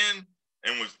to sin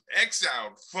and was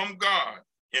exiled from God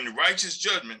in righteous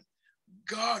judgment,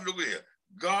 God, look at here,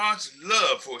 God's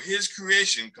love for his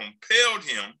creation compelled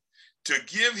him to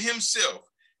give himself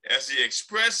as he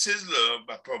expressed his love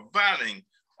by providing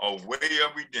a way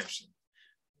of redemption.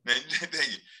 Now,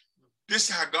 this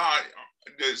is how God,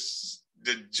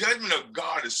 the judgment of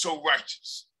God is so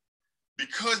righteous.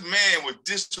 Because man was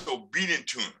disobedient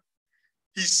to him,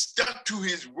 he stuck to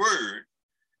his word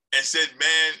and said,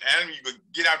 man, Adam, you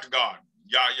get out to God.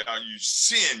 Y'all, you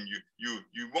sin,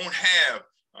 you won't have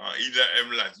either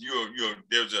everlasting.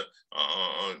 There's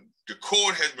the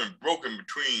cord has been broken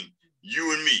between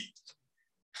you and me.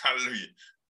 Hallelujah.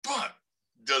 But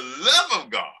the love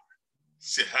of God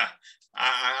said,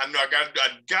 I know I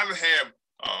gotta have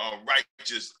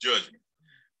righteous judgment.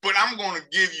 But I'm going to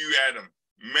give you, Adam,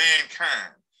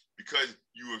 mankind, because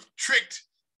you were tricked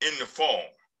in the fall.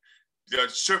 The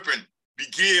serpent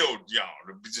beguiled y'all.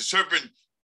 The serpent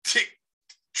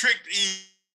tricked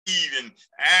Eve and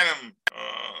Adam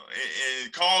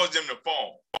and caused them to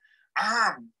fall.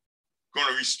 I'm going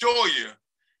to restore you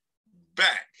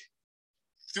back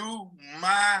through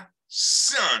my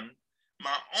son,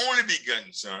 my only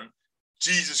begotten son,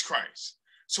 Jesus Christ.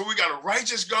 So we got a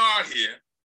righteous God here.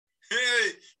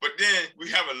 Hey, but then we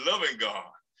have a loving God.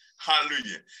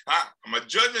 Hallelujah. My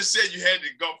judgment said you had to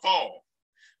go fall,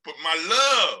 but my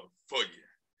love for you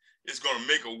is going to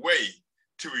make a way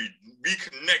to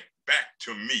reconnect back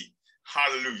to me.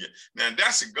 Hallelujah. Now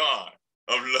that's a God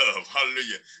of love.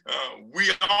 Hallelujah. We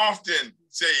often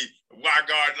say, why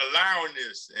God allowing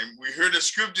this? And we hear the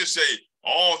scripture say,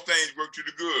 all things work to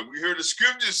the good. We hear the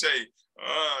scripture say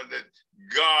that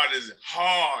God is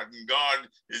hard and God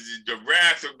is the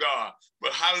wrath of God.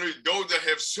 But hallelujah, those that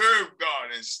have served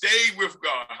God and stayed with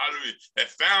God, hallelujah, have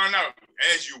found out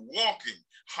as you're walking,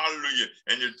 hallelujah,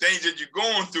 and the things that you're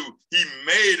going through, he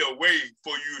made a way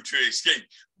for you to escape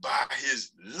by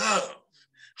his love.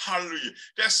 Hallelujah.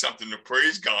 That's something to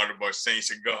praise God about, saints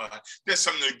of God. That's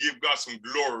something to give God some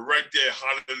glory right there.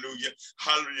 Hallelujah.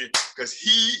 Hallelujah. Because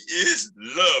he is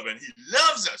love and he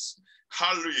loves us.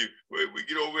 Hallelujah. We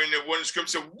get over in there, one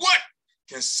scripture, what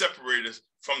can separate us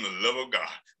from the love of God?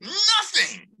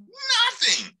 Nothing.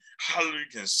 Hallelujah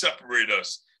can separate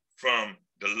us from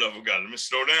the love of God. Let me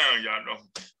slow down. Y'all don't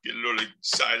get a little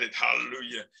excited.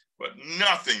 Hallelujah. But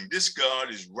nothing. This God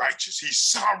is righteous. He's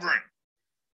sovereign.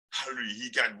 Hallelujah. He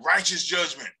got righteous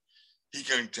judgment. He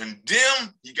can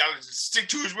condemn. He got to stick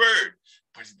to his word.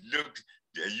 But look,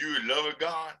 you love of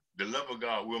God, the love of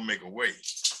God will make a way.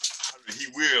 He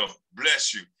will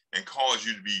bless you and cause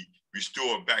you to be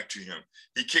restored back to him.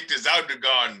 He kicked us out of the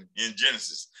garden in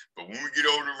Genesis. But when we get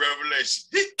over to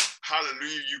Revelation,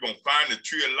 hallelujah, you're going to find the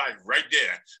tree of life right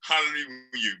there.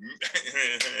 Hallelujah.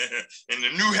 In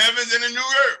the new heavens and the new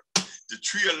earth, the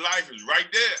tree of life is right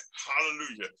there.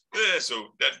 Hallelujah. Yeah, so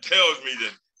that tells me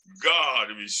that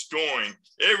God is restoring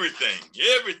everything.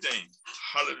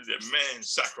 Hallelujah, that man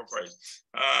sacrificed.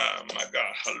 My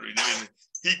God, hallelujah.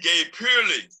 He gave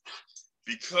purely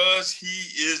because he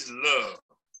is love.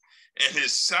 And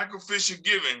his sacrificial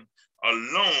giving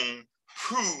alone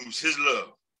proves his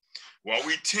love. While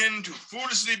we tend to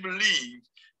foolishly believe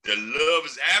that love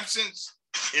is absence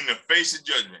in the face of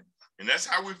judgment. And that's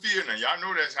how we feel now. Y'all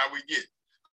know that's how we get.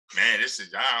 Man, this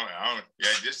is,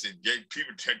 this is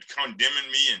people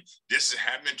condemning me, and this is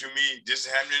happening to me, this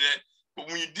is happening to that. But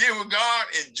when you deal with God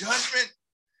in judgment,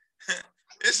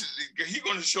 He's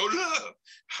going to show love.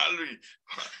 Hallelujah.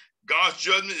 God's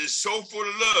judgment is so full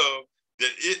of love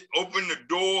that it opened the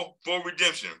door for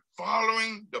redemption,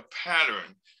 following the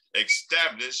pattern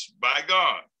established by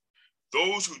God.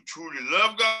 Those who truly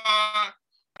love God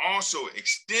also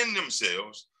extend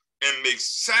themselves and make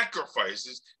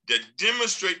sacrifices that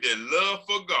demonstrate their love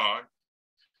for God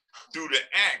through the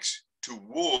acts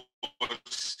towards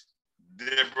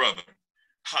their brother.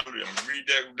 Hallelujah. I'm going to read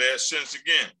that last sentence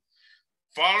again.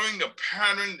 Following the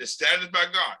pattern established by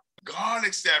God. God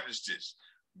established this.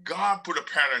 God put a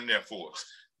pattern there for us.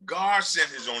 God sent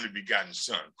his only begotten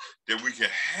son that we can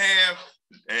have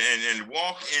and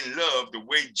walk in love the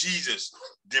way Jesus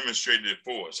demonstrated it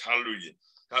for us. Hallelujah.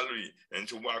 Hallelujah. And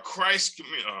so while Christ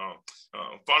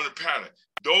followed the pattern,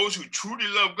 those who truly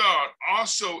love God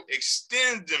also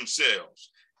extend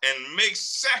themselves and make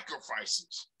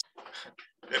sacrifices.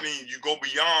 That means you go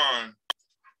beyond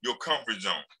your comfort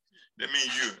zone. That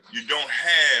means you don't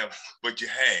have what you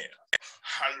have.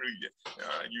 Hallelujah.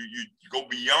 You go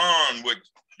beyond what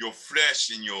your flesh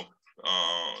and your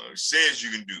says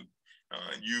you can do.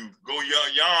 You go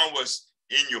beyond what's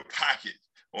in your pocket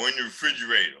or in the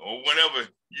refrigerator or whatever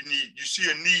you need. You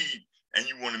see a need and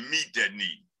you want to meet that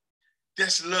need.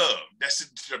 That's love. That's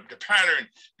the pattern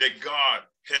that God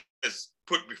has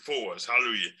put before us.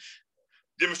 Hallelujah.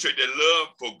 Demonstrate their love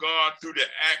for God through their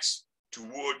acts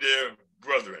toward their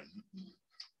brethren.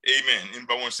 Amen.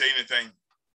 Anybody want to say anything?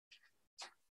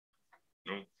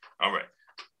 No? All right.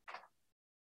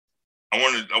 I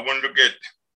want to look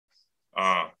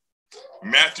at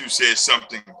Matthew says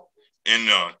something in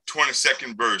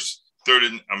 22nd verse,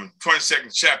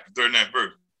 22nd chapter, 39th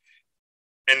verse.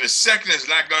 And the second is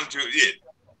like unto it.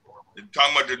 They're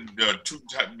talking about the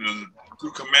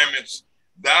two commandments.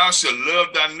 Thou shalt love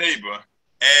thy neighbor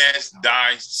as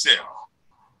thyself.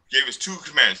 Gave us two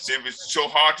commandments. If it's so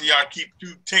hard to y'all keep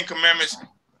 10 commandments,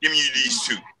 giving you these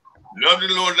two. Love the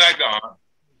Lord thy God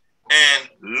and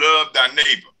love thy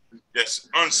neighbor. That's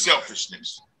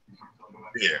unselfishness.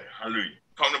 Yeah, hallelujah.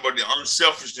 Talking about the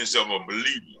unselfishness of a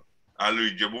believer.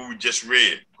 Hallelujah. What we just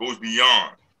read goes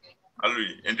beyond.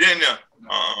 Hallelujah. And then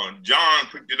John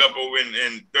picked it up over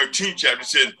in 13th chapter. It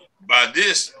said, by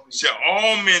this shall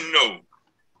all men know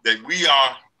that we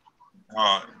are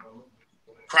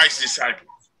Christ's disciples,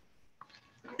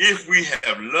 if we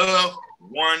have love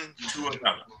one to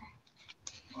another.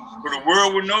 For the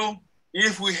world will know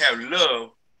if we have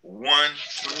love one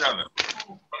to another.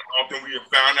 Often we have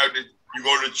found out that you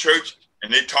go to church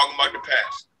and they talking about the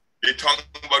pastor. They talking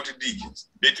about the deacons.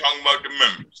 They talking about the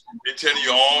members. They telling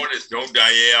you all this. Don't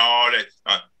die, yeah, all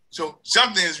that. So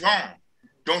something is wrong.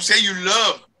 Don't say you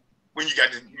love when you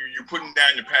got you're putting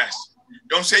down your pastor.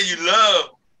 Don't say you love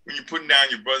when you're putting down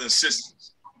your brothers and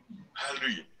sisters.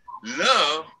 Hallelujah.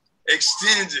 Love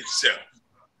extends itself.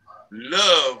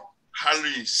 Love,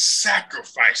 hallelujah,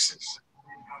 sacrifices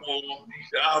for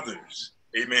the others.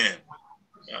 Amen.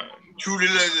 Truly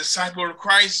love the disciple of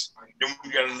Christ, then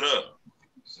we got to love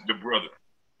the brother.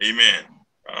 Amen.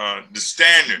 The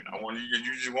standard. I want to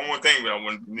use just one more thing, but I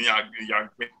want y'all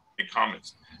make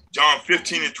comments. John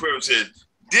 15:12 says,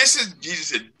 Jesus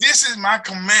said, this is my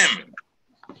commandment,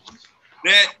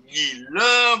 that ye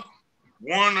love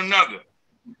one another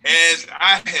as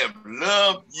I have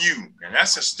loved you. And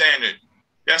that's a standard.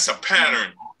 That's a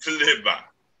pattern to live by.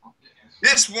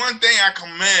 This one thing I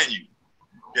command you,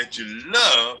 that you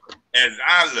love as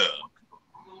I love.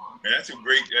 And that's a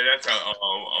great, that's a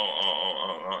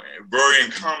very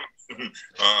uncommon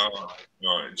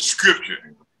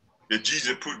scripture that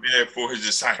Jesus put there for his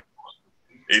disciples.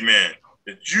 Amen.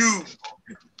 That you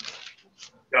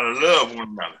gotta love one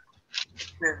another.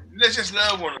 Let's just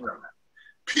love one another.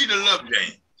 Peter loved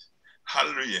James.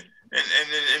 Hallelujah.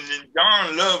 And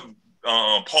John loved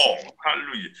Paul.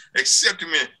 Hallelujah. Accept him.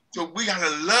 So we gotta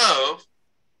love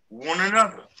one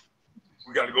another.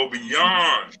 We gotta go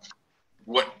beyond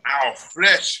what our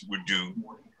flesh would do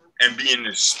and be in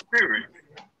the spirit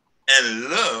and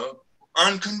love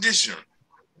unconditionally.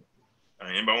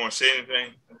 Anybody want to say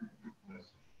anything?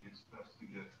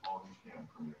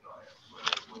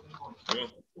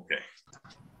 Okay.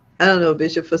 I don't know,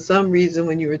 Bishop. For some reason,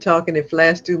 when you were talking, it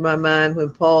flashed through my mind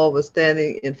when Paul was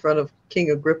standing in front of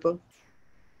King Agrippa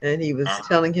and he was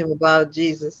telling him about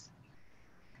Jesus.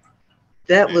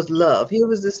 That was love. Here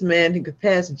was this man who could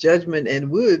pass judgment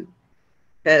and would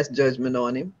pass judgment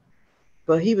on him,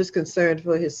 but he was concerned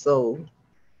for his soul.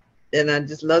 And I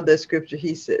just love that scripture.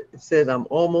 He said, I'm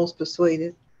almost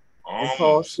persuaded. And Paul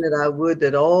Almost. said, I would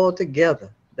that all together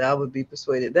thou would be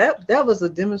persuaded. That was a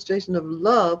demonstration of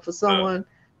love for someone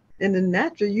in the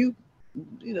natural.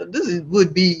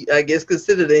 Would be, I guess,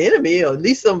 considered an enemy, or at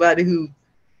least somebody who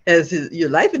has your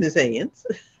life in his hands.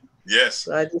 Yes.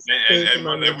 So I just And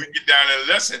Mother, we get down in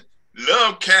the lesson,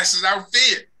 love casts out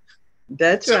fear.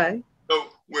 That's right. So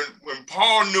when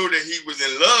Paul knew that he was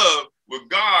in love with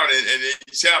God, and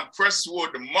he said, I'm pressed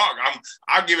toward the mark,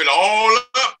 I'll give it all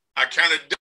up. I kind of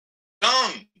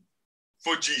done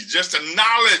for Jesus, just the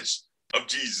knowledge of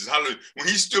Jesus. Hallelujah. When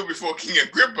he stood before King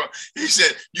Agrippa, he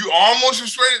said, you almost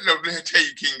persuaded? No, let me tell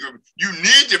you, King Agrippa, you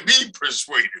need to be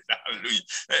persuaded. Hallelujah.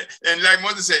 And like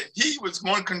Mother said, he was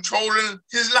one controlling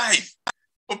his life.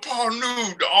 But Paul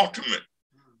knew the ultimate.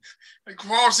 Like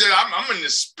Paul said, I'm in the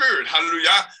spirit. Hallelujah.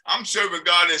 I'm serving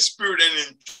God in spirit and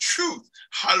in truth.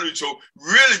 Hallelujah. So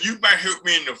really, you might hurt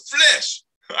me in the flesh.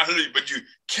 Hallelujah. But you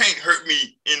can't hurt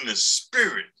me in the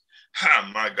spirit.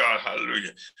 My God,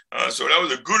 hallelujah. So that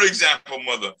was a good example,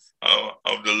 Mother,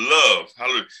 of the love.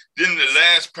 Hallelujah. Then the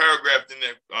last paragraph in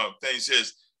that thing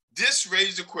says, this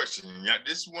raised a question.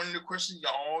 This is one of the questions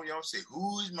y'all say,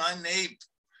 who is my neighbor?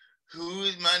 Who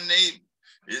is my neighbor?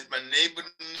 Is my neighbor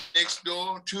next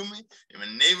door to me? And my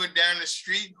neighbor down the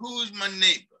street? Who's my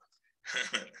neighbor?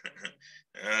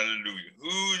 Hallelujah.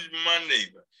 Who's my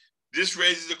neighbor? This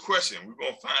raises a question. We're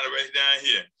going to find it right down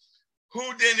here. Who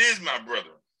then is my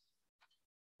brother?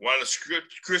 While the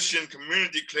Christian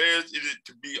community declares it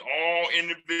to be all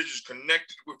individuals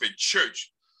connected with a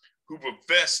church who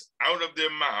profess out of their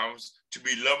mouths to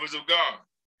be lovers of God.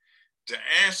 The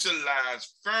answer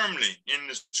lies firmly in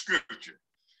the scripture.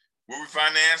 Where we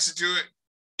find the answer to it?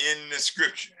 In the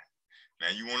scripture. Now,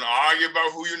 you want to argue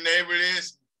about who your neighbor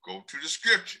is? Go to the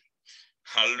scripture.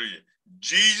 Hallelujah.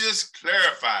 Jesus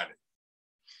clarified it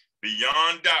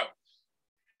beyond doubt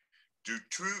through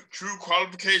true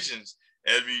qualifications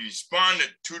as we responded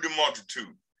to the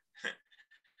multitude.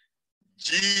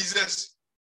 Jesus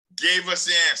gave us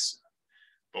the answer,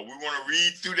 but we want to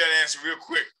read through that answer real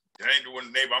quick. That ain't the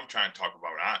one neighbor I'm trying to talk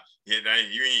about. No, that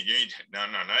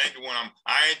ain't the one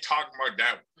I ain't talking about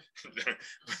that one.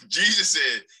 Jesus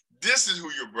said, this is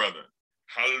who your brother.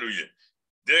 Hallelujah.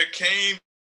 There came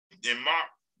in Mark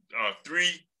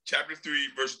chapter 3,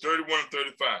 verse 31 and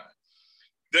 35.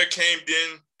 There came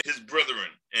then his brethren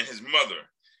and his mother,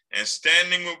 and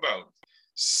standing about,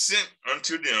 sent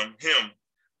unto them him,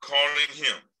 calling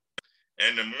him.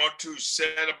 And the multitude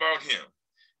said about him,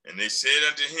 and they said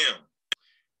unto him,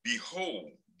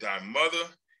 behold, thy mother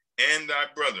and thy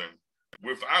brethren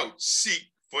without seek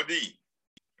for thee.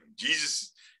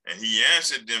 Jesus, and he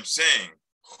answered them, saying,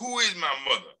 who is my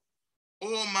mother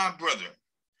or my brethren?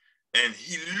 And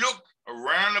he looked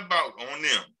around about on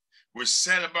them which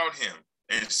sat about him,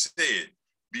 and said,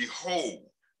 behold,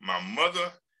 my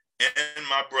mother and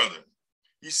my brethren.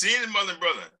 He's seen his mother and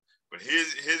brother, but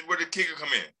here's where the kicker come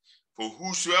in. For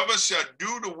whosoever shall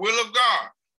do the will of God,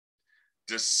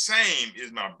 the same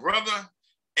is my brother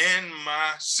and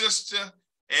my sister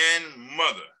and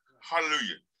mother.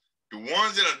 Hallelujah. The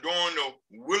ones that are doing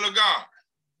the will of God,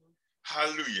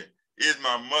 hallelujah, is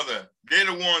my mother. They're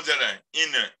the ones that are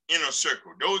in the inner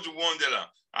circle. Those are the ones that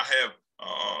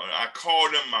I call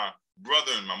them my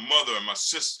brother and my mother and my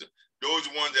sister. Those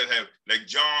are the ones that have, like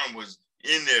John was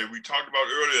in there. We talked about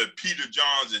earlier, Peter,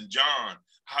 John, and John,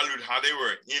 hallelujah, how they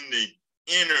were in the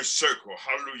inner circle.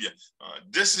 Hallelujah.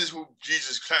 This is who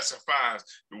Jesus classifies,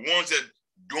 the ones that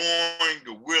doing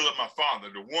the will of my Father,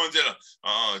 the ones that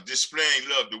are displaying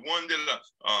love, the ones that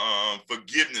are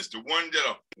forgiveness, the ones that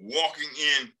are walking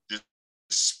in the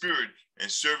spirit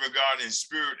and serving God in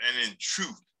spirit and in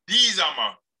truth. These are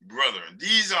my brethren.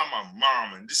 These are my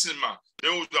mom, and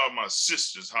those are my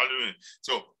sisters. Hallelujah.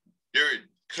 So there is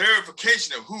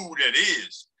clarification of who that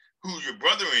is, who your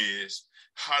brother is.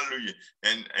 Hallelujah.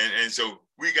 And so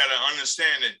we got to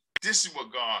understand that this is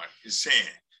what God is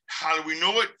saying. How do we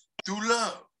know it? Through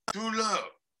love, through love,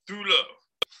 through love.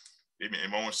 Amen.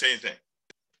 Anyone want to say anything?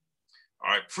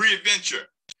 All right. Pre-adventure.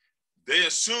 They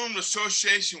assumed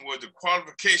association was the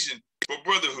qualification for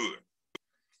brotherhood.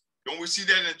 Don't we see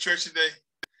that in the church today?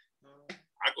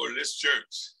 I go to this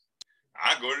church.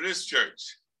 I go to this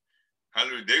church.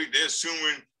 Hallelujah. They're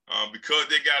assuming because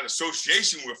they got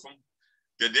association with them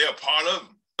that they're a part of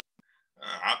them.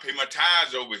 I pay my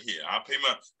tithes over here. I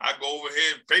go over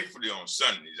here faithfully on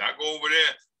Sundays. I go over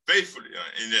there faithfully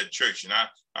in that church. And I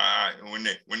when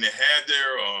they have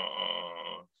their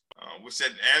what's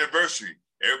that anniversary,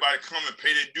 everybody come and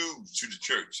pay their dues to the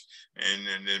church,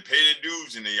 and they pay their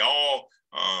dues, and they all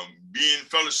be in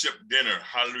fellowship dinner.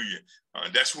 Hallelujah.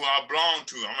 That's who I belong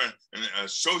to. I'm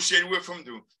associated with him.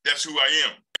 That's who I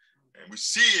am. And we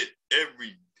see it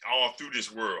all through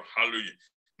this world. Hallelujah.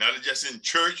 Not just in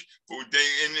church, but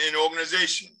in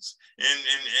organizations,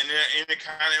 in the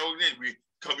kind of organization.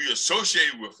 Because we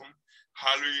associated with them.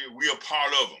 Hallelujah. We are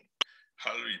part of them.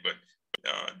 Hallelujah. But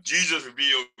Jesus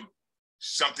revealed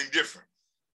something different.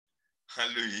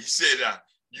 Hallelujah. He said,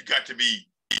 you got to be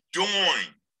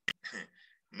doing,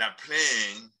 not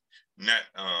playing, not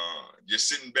just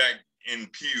sitting back in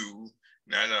pew,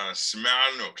 not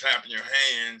smiling or clapping your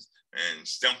hands and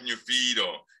stomping your feet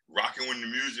or rocking when the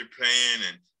music playing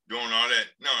and doing all that.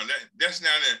 No, that's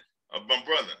not my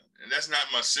brother. That's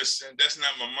not my sister. That's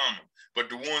not my mama. But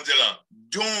the ones that are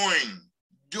doing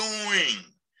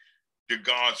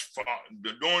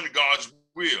God's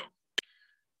will,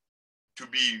 to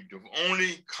be the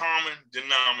only common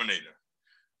denominator.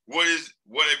 What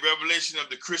a revelation of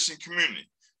the Christian community.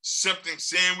 Something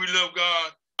saying we love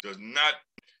God does not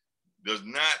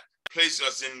place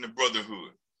us in the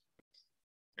brotherhood.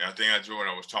 And I think that's what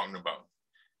I was talking about.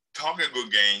 Talking a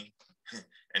good game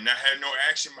and not have no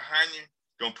action behind you,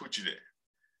 don't put you there.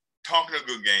 Talking a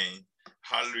good game,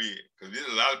 hallelujah, because there's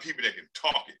a lot of people that can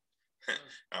talk it.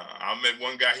 I met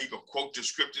one guy, he could quote the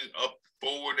scriptures up,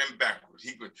 forward, and backwards.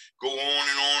 He could go on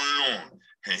and on and on.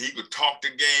 And he could talk the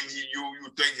game. You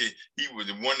would think he was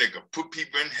the one that could put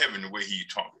people in heaven the way he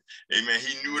talked. Amen.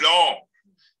 He knew it all.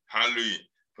 Hallelujah.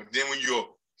 But then when you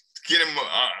get him,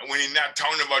 when he's not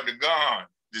talking about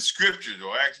the scriptures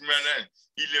or asking about that,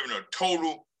 he's living a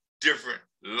total different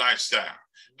lifestyle.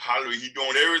 Hallelujah. He's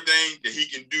doing everything that he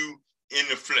can do in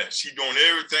the flesh. He's doing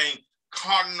everything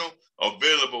cardinal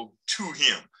available to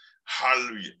him.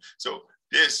 Hallelujah. So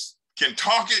this can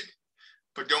talk it,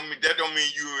 but that don't mean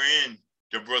you're in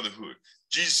the brotherhood.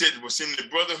 Jesus said, what's in the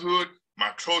brotherhood,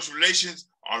 my close relations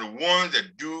are the ones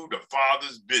that do the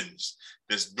Father's business,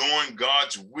 that's doing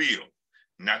God's will,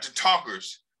 not the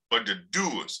talkers, but the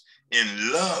doers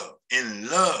in love,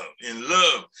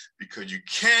 because you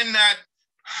cannot,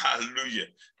 hallelujah.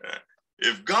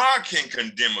 If God can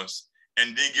condemn us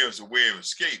and then give us a way of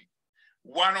escape,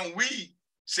 why don't we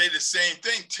say the same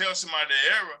thing, tell somebody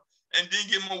the error, and then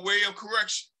give them a way of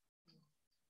correction?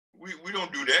 We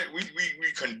don't do that. We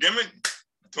condemn it,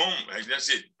 boom, like that's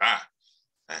it. Bye.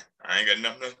 I ain't got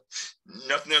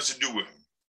nothing else to do with them.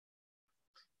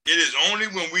 It is only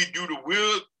when we do the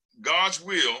will, God's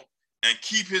will, and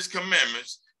keep his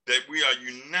commandments that we are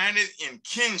united in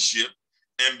kinship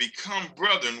and become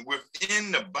brethren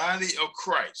within the body of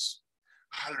Christ.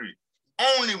 Hallelujah.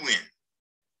 Only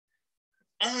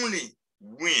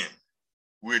when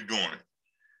we're doing it.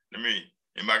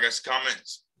 Anybody got some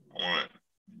comments? I want to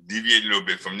deviate a little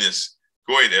bit from this.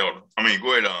 Go ahead,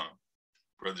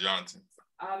 Brother Jonathan.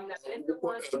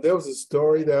 There was a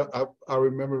story that I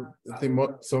remember, I think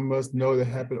some of us know, that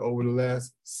happened over the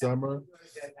last summer.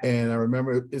 And I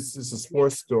remember it's a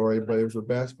sports story, but it was a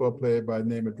basketball player by the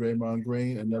name of Draymond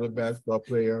Green, another basketball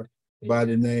player by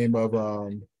the name of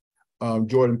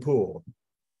Jordan Poole.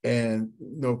 And,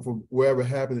 for wherever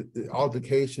happened, the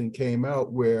altercation came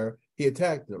out where he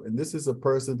attacked him. And this is a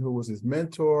person who was his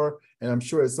mentor. And I'm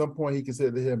sure at some point he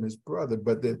considered him his brother,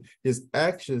 but that his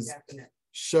actions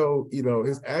show,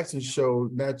 his actions show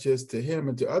not just to him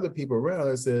and to other people around.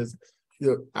 It says,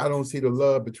 I don't see the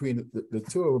love between the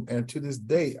two of them. And to this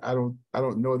day, I don't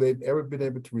know they've ever been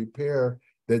able to repair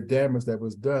the damage that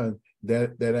was done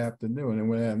that afternoon. And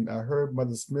when I heard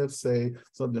Mother Smith say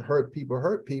something, hurt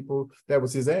people, that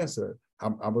was his answer.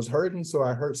 I was hurting, so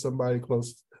I hurt somebody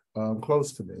close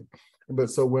to me. But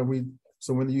so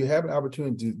when you have an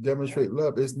opportunity to demonstrate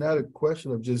love, it's not a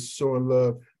question of just showing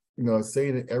love,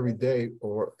 saying it every day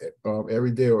or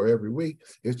every week.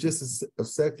 It's just a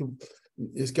second.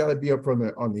 It's got to be up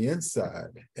on the inside,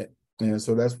 and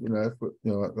so that's what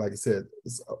like I said,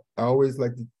 I always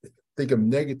like to think of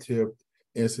negative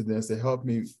incidents that help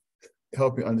me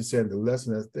understand the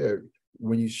lesson that's there.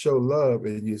 When you show love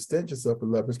and you extend yourself with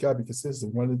love, it's got to be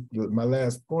consistent. My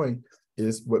last point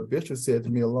is what Bishop said to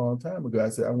me a long time ago. I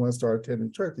said, I want to start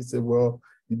attending church. He said, well,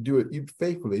 you do it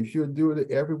faithfully. If you're doing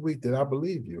it every week, then I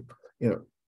believe you.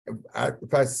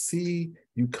 If I see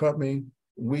you coming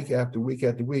week after week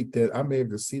after week, then I'm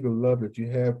able to see the love that you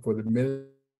have for the minute,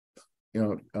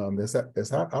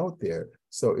 that's out there.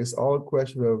 So it's all a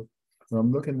question of, when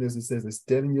I'm looking at this, it says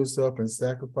extending yourself and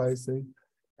sacrificing.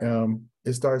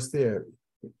 It starts there.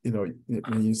 When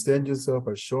you extend yourself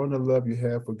by showing the love you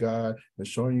have for God and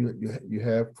showing you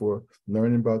have for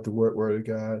learning about the word of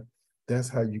God, that's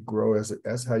how you grow as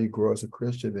a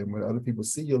Christian. And when other people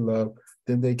see your love,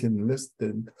 then they can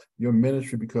listen. Your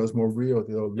ministry becomes more real.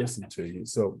 They'll listen to you.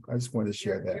 So I just wanted to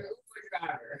share that.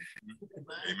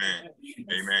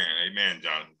 Amen,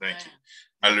 Jonathan. Thank you.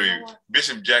 Hallelujah.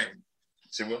 Bishop Jack.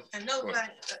 Say what? Another thing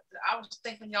I was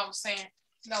thinking y'all was saying,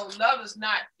 love is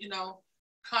not,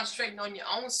 concentrating on your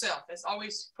own self. It's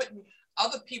always putting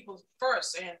other people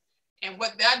first and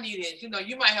what their need is.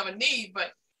 You might have a need,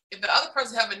 but if the other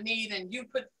person have a need and you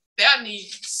put their need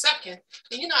second,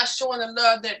 then you're not showing the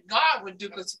love that God would do,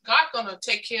 because God's gonna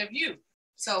take care of you.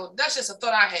 So that's just a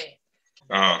thought I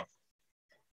had.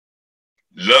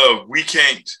 Love, we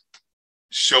can't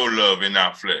show love in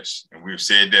our flesh. And we've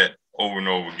said that over and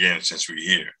over again since we're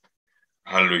here.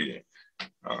 Hallelujah.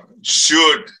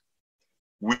 Should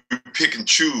we pick and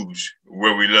choose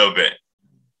where we love at?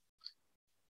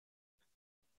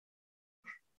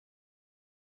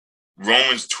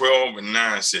 Romans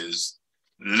 12:9 says,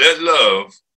 let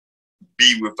love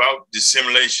be without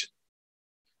dissimulation.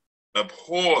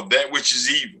 Abhor that which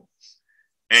is evil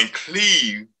and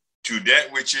cleave to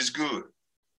that which is good.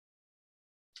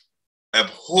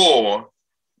 Abhor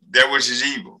that which is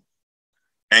evil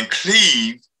and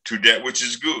cleave to that which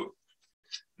is good.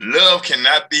 Love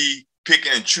cannot be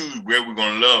picking and choose where we're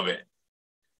going to love at.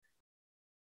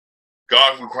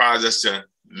 God requires us to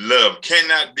love.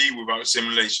 Cannot be without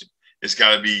simulation. It's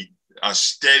got to be a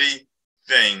steady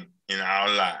thing in our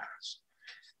lives.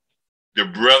 The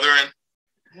brethren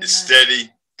is steady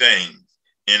thing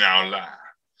in our lives.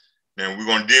 Now we're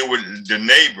going to deal with the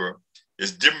neighbor.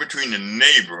 It's different between the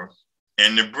neighbor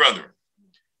and the brethren.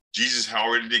 Jesus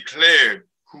already declared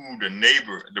who the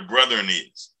neighbor, the brethren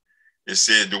is. It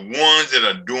said the ones that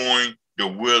are doing the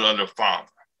will of the Father.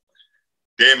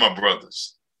 They're my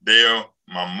brothers. They're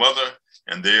my mother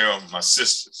and they're my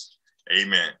sisters.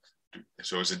 Amen.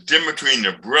 So it's a difference between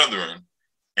the brethren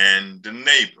and the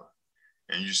neighbor.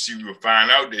 And you see, we'll find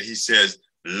out that he says,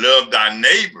 love thy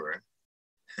neighbor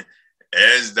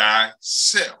as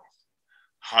thyself.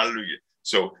 Hallelujah.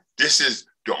 So this is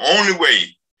the only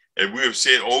way, as we have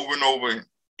said over and over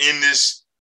in this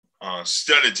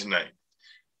study tonight,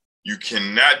 you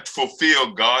cannot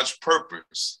fulfill God's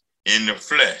purpose in the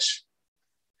flesh.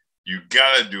 You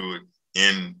got to do it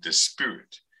in the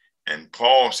spirit. And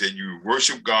Paul said you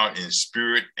worship God in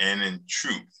spirit and in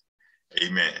truth.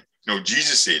 Amen. No,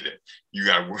 Jesus said that. You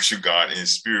got to worship God in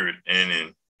spirit and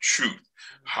in truth.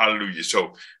 Hallelujah.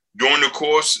 So during the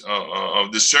course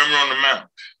of the Sermon on the Mount,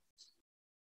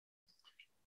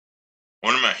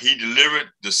 he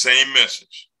delivered the same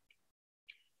message.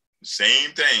 The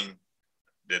same thing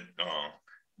that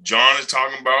John is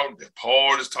talking about, that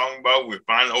Paul is talking about. We're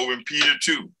finding over in Peter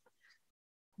too.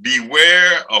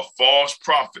 Beware of false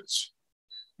prophets,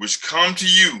 which come to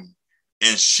you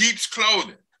in sheep's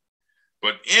clothing,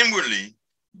 but inwardly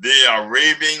they are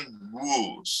raving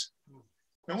wolves.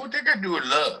 And what they got to do with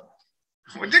love?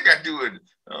 What they got to do with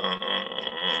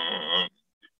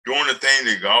doing the thing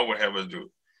that God would have us do?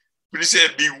 But he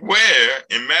said, beware,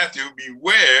 in Matthew,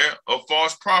 beware of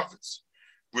false prophets,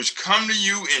 which come to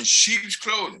you in sheep's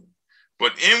clothing,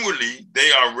 but inwardly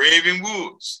they are raving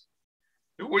wolves.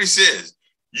 Look what he says.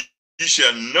 You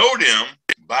shall know them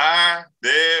by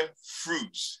their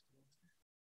fruits.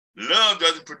 Love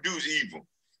doesn't produce evil.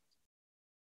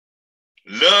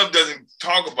 Love doesn't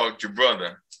talk about your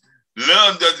brother.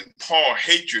 Love doesn't pour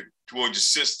hatred towards your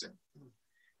sister.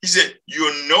 He said,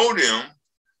 you'll know them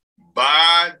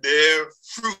by their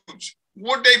fruits.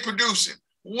 What they producing?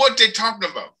 What they talking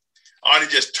about? Are they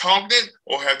just talking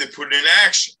or have they put it in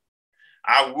action?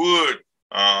 I would,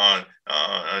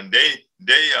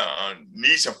 they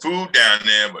need some food down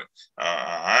there, but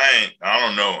I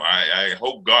don't know. I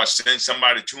hope God sends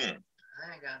somebody to them.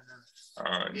 I ain't got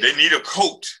none. They need a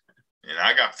coat, and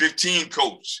I got 15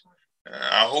 coats.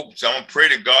 I hope, so I'm going to pray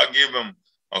that God give them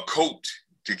a coat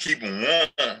to keep them warm,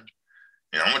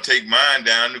 and I'm going to take mine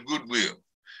down to Goodwill.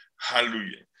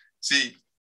 Hallelujah. See,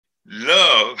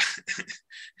 love,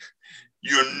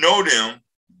 you'll know them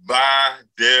by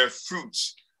their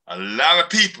fruits. A lot of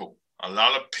people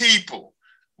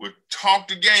would talk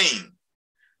the game,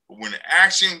 but when the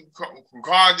action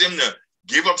requires them to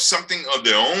give up something of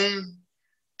their own,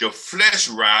 the flesh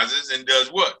rises and does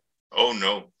what? Oh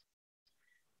no.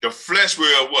 The flesh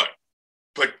will what?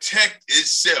 Protect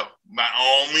itself by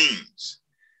all means.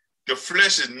 The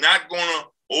flesh is not going to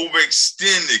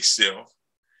overextend itself.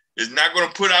 It's not going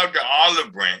to put out the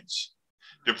olive branch.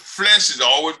 The flesh is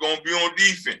always going to be on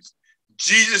defense.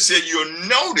 Jesus said, you'll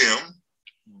know them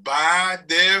by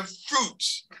their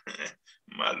fruits.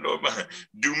 My Lord,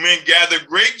 do men gather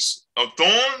grapes of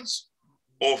thorns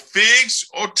or figs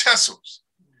or tassels?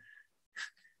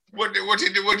 what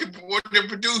they're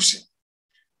producing.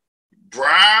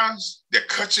 Briars that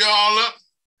cut you all up.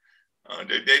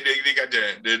 They got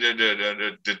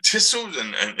the thistles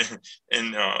and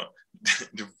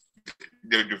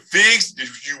the figs.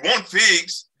 You want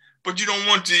figs, but you don't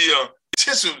want the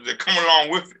thistles that come along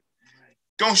with it.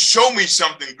 Don't show me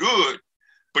something good,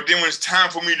 but then when it's time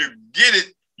for me to get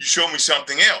it, you show me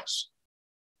something else.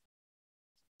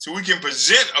 So we can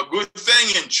present a good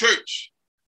thing in church,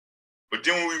 but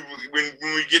then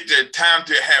when we get the time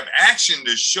to have action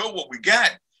to show what we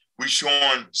got, we're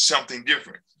showing something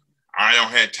different. I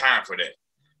don't have time for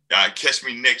that. Catch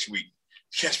me next week.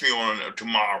 Catch me on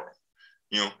tomorrow.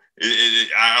 You know,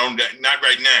 I don't, not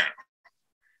right now.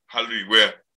 Hallelujah.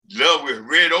 Where love, we're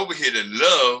read over here that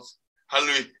love,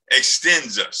 hallelujah,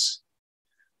 extends us.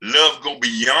 Love go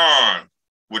beyond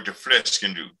what the flesh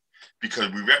can do,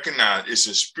 because we recognize it's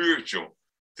a spiritual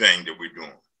thing that we're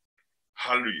doing.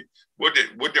 Hallelujah. What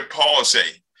did Paul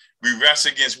say? We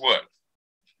wrestle against what?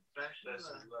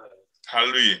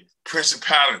 Hallelujah.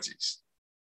 Principalities.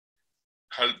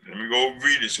 Let me go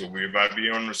read it so we're about to be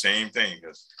on the same thing,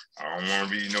 because I don't want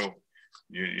to be,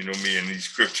 you know me in these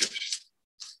scriptures.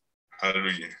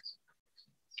 Hallelujah.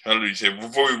 Hallelujah. Say,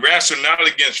 before we wrestle not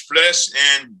against flesh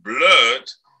and blood,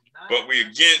 but we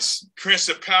against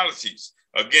principalities,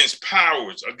 against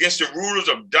powers, against the rulers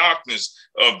of darkness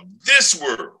of this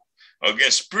world,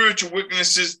 against spiritual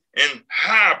wickednesses in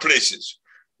high places.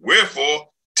 Wherefore,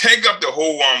 take up the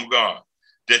whole armor of God,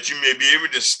 that you may be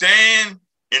able to stand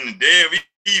in the day of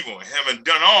evil, having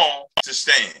done all to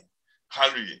stand.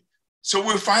 Hallelujah. So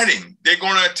we're fighting. They're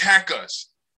going to attack us,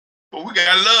 but we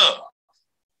got love.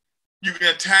 You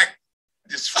can attack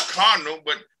this cardinal,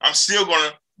 but I'm still going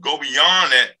to go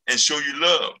beyond that and show you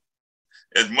love.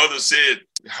 As Mother said,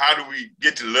 how do we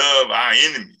get to love our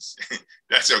enemies?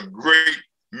 That's a great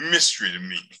mystery to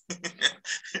me.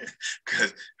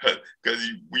 Because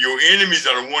your enemies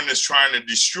are the one that's trying to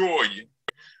destroy you.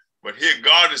 But here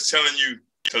God is telling you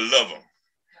to love them.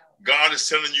 God is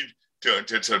telling you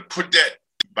to put that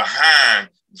behind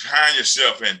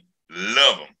yourself and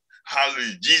love them.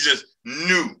 Hallelujah. Jesus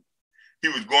knew he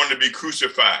was going to be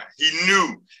crucified. He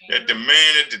knew that the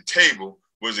man at the table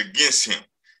was against him.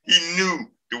 He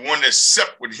knew the one that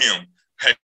supped with him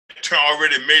had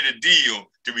already made a deal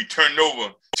to be turned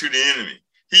over to the enemy.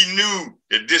 He knew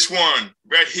that this one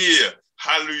right here,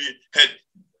 hallelujah, had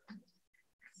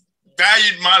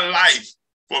valued my life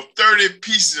for 30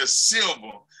 pieces of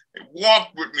silver, and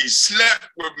walked with me, slept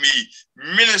with me,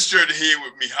 ministered here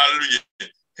with me, hallelujah. And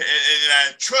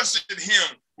I trusted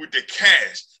him with the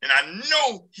cash, and I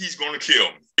know he's going to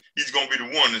kill me. He's going to be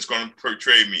the one that's going to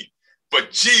portray me.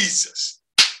 But Jesus,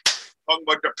 talking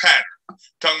about the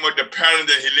pattern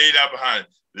that he laid out behind,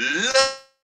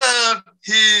 loved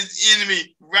his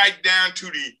enemy right down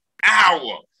to the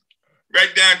hour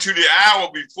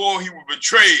before he was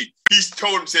betrayed. He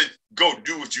told him, said, go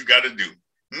do what you got to do.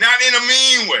 Not in a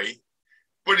mean way,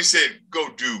 but he said, go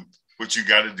do what you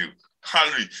got to do.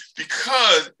 Hallelujah.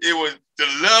 Because it was the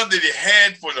love that he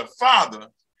had for the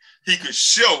Father, he could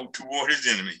show toward his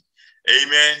enemy.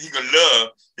 Amen. He could love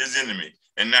his enemy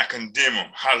and not condemn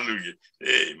him. Hallelujah.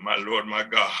 Hey, my Lord, my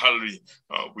God. Hallelujah.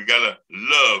 We got to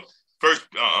love. First,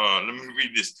 let me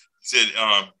read this. It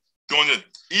said,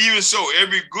 even so,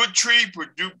 every good tree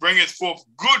bringeth forth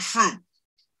good fruit,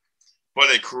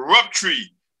 but a corrupt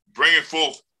tree bringeth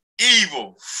forth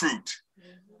evil fruit.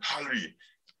 Hallelujah.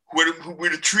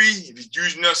 With a tree, if he's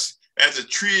using us as a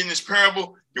tree in this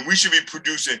parable, then we should be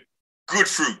producing good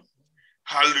fruit.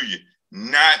 Hallelujah.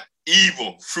 Not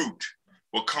evil fruit.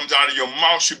 What comes out of your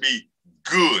mouth should be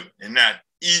good and not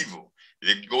evil.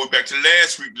 It goes back to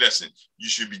last week's lesson. You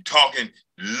should be talking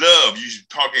love. You should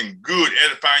be talking good,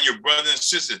 edifying your brothers and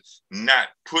sisters, not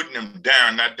putting them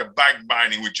down, not the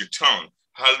backbiting with your tongue.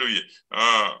 Hallelujah.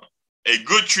 A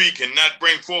good tree cannot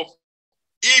bring forth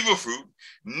evil fruit,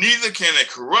 neither can a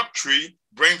corrupt tree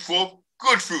bring forth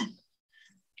good fruit.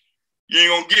 You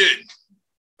ain't gonna get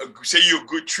it. Say you're a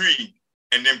good tree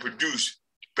and then produce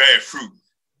bad fruit.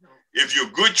 If you're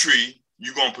a good tree,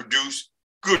 you're gonna produce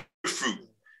good fruit.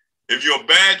 If you're a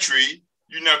bad tree,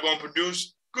 you're not gonna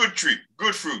produce good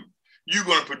fruit. You're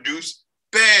gonna produce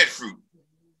bad fruit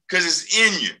because it's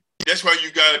in you. That's why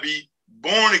you gotta be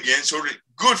born again so that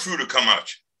good fruit will come out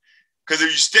you. Because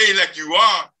if you stay like you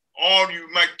are, all you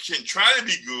can try to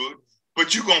be good,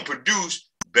 but you're going to produce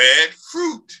bad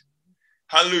fruit.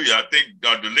 Hallelujah. I think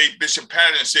the late Bishop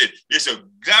Patton said, it's a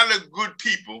lot of good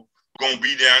people going to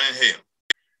be down in hell.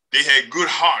 They had good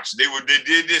hearts. They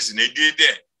did this and they did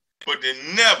that, but they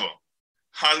never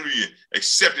hallelujah,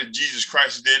 accepted Jesus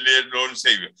Christ as their Lord and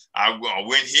Savior. I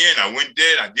went here and I went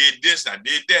there, and I did this and I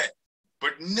did that.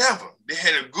 But never, they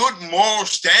had a good moral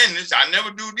standards. I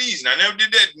never do these and I never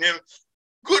did that. Never,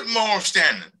 good moral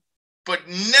standard, but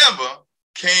never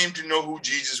came to know who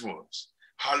Jesus was.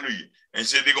 Hallelujah. And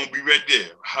said they're going to be right there.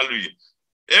 Hallelujah.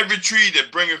 Every tree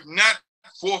that bringeth not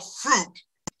forth fruit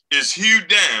is hewed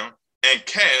down and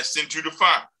cast into the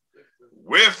fire.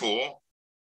 Wherefore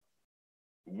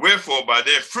by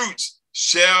their fruits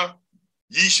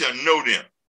ye shall know them.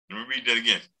 Let me read that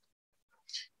again.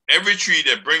 Every tree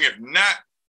that bringeth not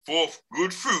forth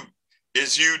good fruit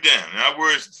is hewed down. In other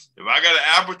words, if I got an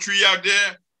apple tree out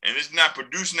there and it's not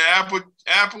producing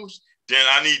apples, then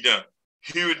I need to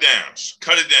hew it down,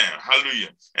 cut it down, hallelujah,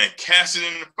 and cast it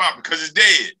in the fire because it's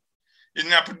dead. It's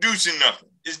not producing nothing.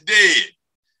 It's dead.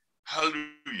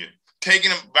 Hallelujah.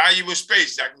 Taking a valuable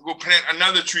space, I can go plant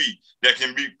another tree that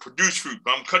can produce fruit.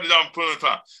 But I'm cutting it off and putting it in the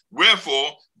fire.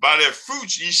 Wherefore, by their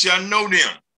fruits ye shall know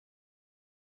them.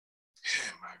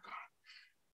 Oh, my God.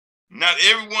 Not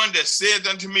everyone that saith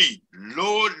unto me,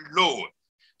 Lord, Lord,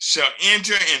 shall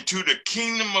enter into the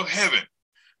kingdom of heaven,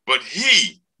 but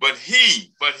he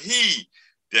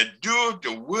that doeth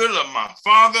the will of my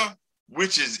Father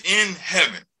which is in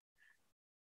heaven.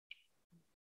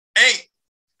 Ain't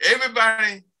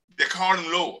everybody that call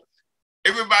him Lord,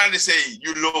 everybody that say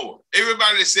you Lord,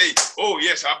 everybody that say, oh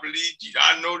yes, I believe you,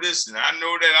 I know this and I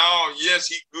know that, oh yes,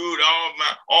 he good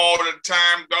all the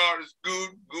time. God is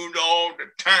good all the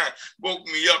time. Woke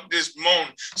me up this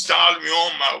morning, started me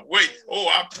on my way. Oh,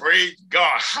 I praise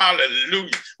God,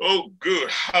 hallelujah. Oh, good,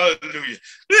 hallelujah.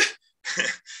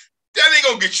 That ain't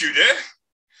gonna get you there.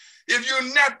 If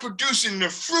you're not producing the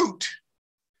fruit,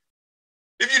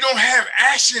 if you don't have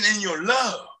action in your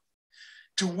love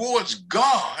towards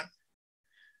God,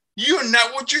 you're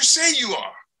not what you say you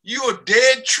are. You're a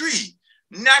dead tree,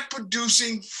 not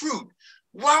producing fruit.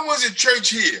 Why was the church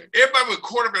here? Everybody was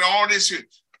caught up in all this here.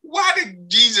 Why did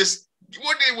Jesus,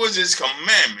 what was his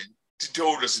commandment to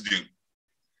told us to do?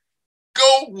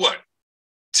 Go what?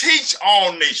 Teach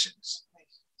all nations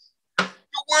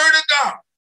the word of God,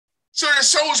 so the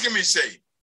souls can be saved.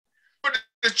 But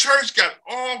the church got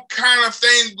all kind of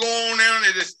things going on,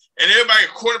 and everybody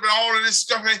caught up in all of this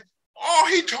stuff. And all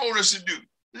he told us to do,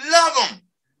 love them,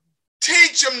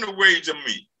 teach them the ways of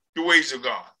me, the ways of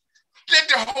God. Let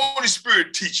the Holy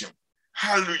Spirit teach them.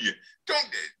 Hallelujah.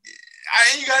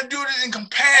 And you got to do it in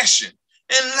compassion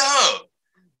and love.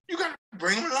 You got to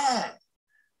bring them along.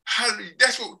 Hallelujah.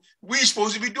 That's what we're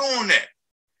supposed to be doing that.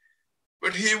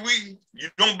 But here you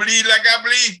don't believe like I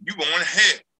believe, you're going to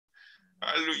hell.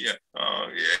 Hallelujah.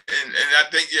 And I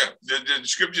think, the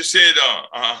scripture said,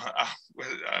 what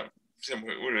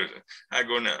is it? I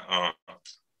go now.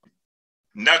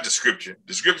 Not the scripture.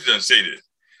 The scripture doesn't say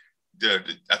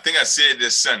this. I think I said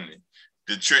this Sunday.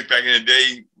 The church back in the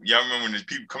day, y'all remember when the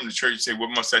people come to church and say,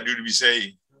 what must I do to be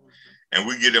saved? And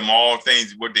we give them all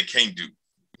things what they can't do.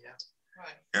 Yeah.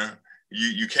 Right. Yeah?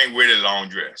 You can't wear the long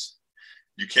dress.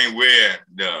 You can't wear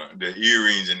the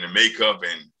earrings and the makeup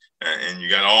and you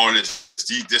got all this.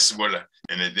 This is what,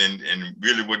 and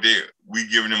really what we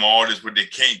giving them all this what they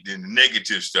can't do, the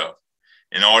negative stuff,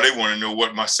 and all they want to know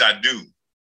what must I do,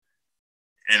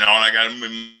 and all I got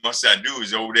must I do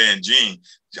is over there in John,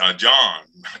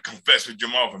 confess with your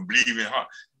mouth and believe in heart.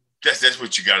 That's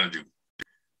what you got to do.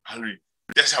 Hallelujah.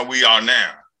 That's how we are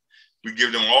now. We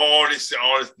give them all this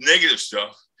negative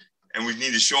stuff, and we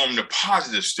need to show them the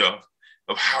positive stuff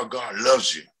of how God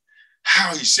loves you,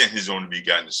 how he sent his only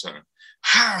begotten son,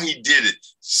 how he did it,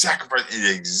 sacrifice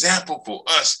an example for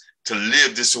us to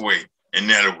live this way and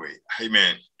that way.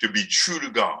 Amen. To be true to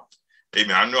God.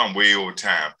 Amen. I know I'm way over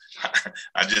time.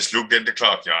 I just looked at the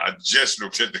clock, y'all. I just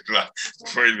looked at the clock.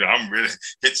 I'm ready to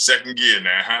hit second gear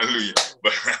now. Hallelujah.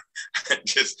 But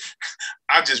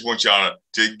I just want y'all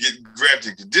to get grabbed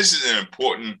it. This is an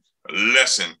important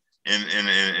lesson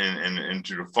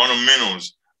into the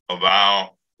fundamentals of our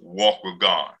walk with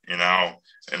God and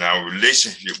our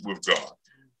relationship with God.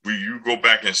 You go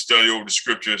back and study over the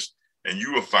scriptures, and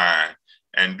you will find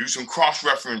and do some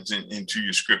cross-referencing into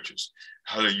your scriptures.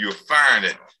 Hallelujah. You'll find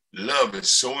that love is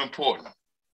so important,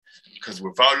 because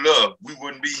without love, we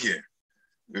wouldn't be here.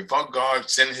 Without God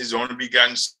sending his only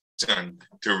begotten son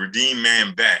to redeem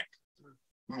man back,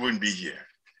 we wouldn't be here.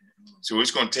 So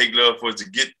it's going to take love for us to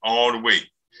get all the way.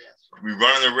 We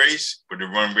run a race, but the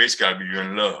run race got to be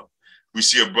in love. We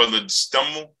see a brother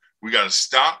stumble, we got to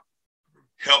stop,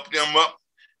 help them up,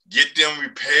 get them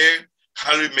repaired,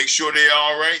 hallelujah, make sure they're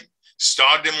all right,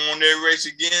 start them on their race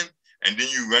again, and then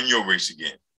you run your race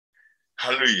again.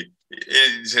 Hallelujah.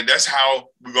 That's how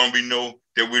we're going to know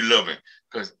that we're loving.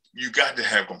 Because you got to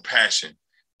have compassion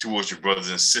towards your brothers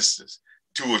and sisters,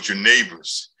 towards your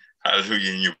neighbors.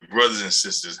 Hallelujah. And your brothers and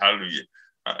sisters. Hallelujah.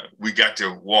 We got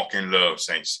to walk in love,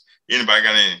 saints. Anybody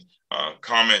got any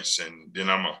comments? And then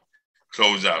I'm going to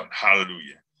close out.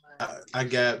 Hallelujah. I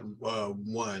got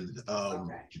one.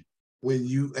 When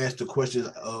you asked the question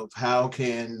of how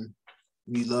can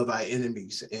we love our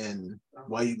enemies, and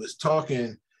while you was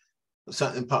talking,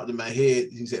 something popped in my head.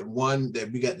 He said, one,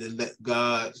 that we got to let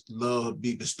God's love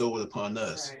be bestowed upon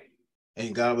us. Right.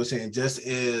 And God was saying, just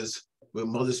as when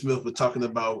Mother Smith was talking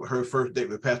about her first date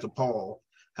with Pastor Paul,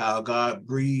 how God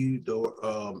breathed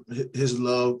his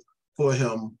love for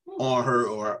him on her,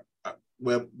 or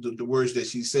well, the words that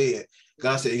she said.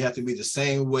 God said you have to be the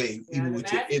same way, even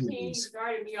with your enemies.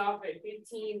 Started me off at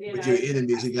 15. With your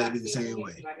enemies, it got to be the same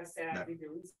way. Like I said, I did the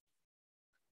research.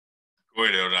 Go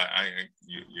ahead, Elder.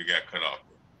 You got cut off.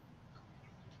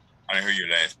 I didn't hear your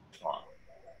last part.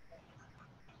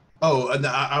 Oh, and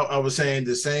I was saying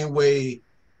the same way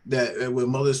that when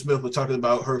Mother Smith was talking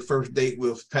about her first date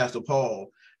with Pastor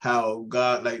Paul, how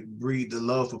God like breathed the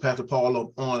love for Pastor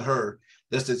Paul on her.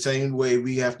 That's the same way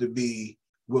we have to be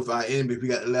with our enemies. We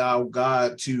got to allow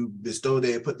God to bestow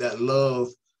that, put that love,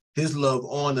 his love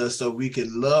on us, so we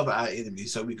can love our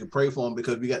enemies, so we can pray for them,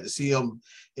 because we got to see them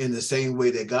in the same way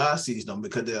that God sees them,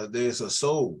 because there's a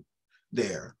soul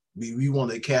there. We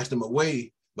want to cast them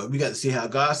away, but we got to see how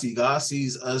God sees. God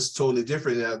sees us totally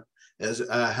different as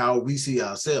how we see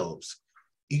ourselves.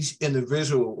 Each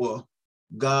individual, well,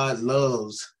 God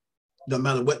loves, no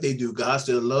matter what they do, God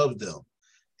still loves them.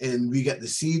 And we got to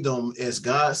see them as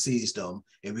God sees them.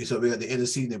 And we got to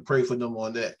intercede and pray for them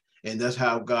on that. And that's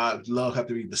how God's love have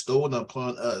to be bestowed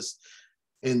upon us.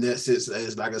 And that's it,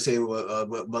 as like I said,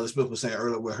 what Mother Smith was saying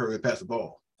earlier with her and Pastor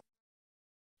Paul.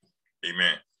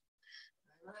 Amen.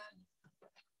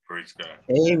 Praise God.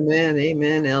 Amen.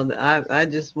 Amen, Elder. I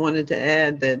just wanted to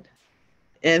add that,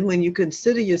 and when you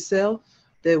consider yourself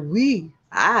that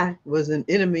I was an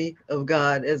enemy of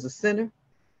God as a sinner,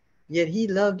 yet he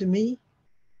loved me,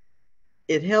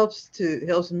 it helps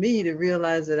me to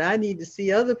realize that I need to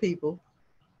see other people,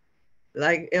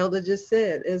 like Elder just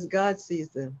said, as God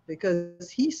sees them,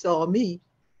 because he saw me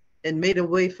and made a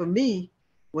way for me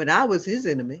when I was his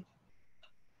enemy.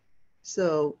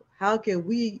 So how can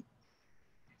we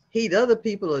hate other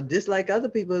people or dislike other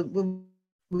people when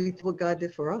we do what God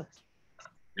did for us?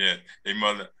 Yeah. Hey,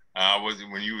 Mother,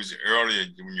 when you was earlier,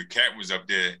 when your cat was up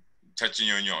there touching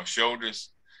you on your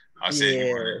shoulders, I said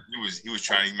he was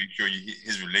trying to make sure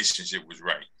his relationship was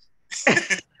right.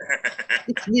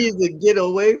 He needs to get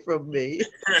away from me.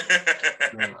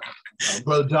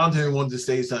 Brother Jonathan wanted to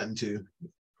say something too.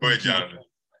 Go ahead, Jonathan.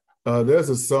 There's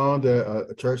a song that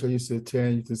a church I used to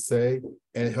attend used to say,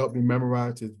 and it helped me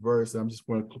memorize this verse. I'm just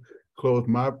going to close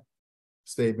my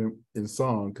statement in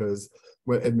song, because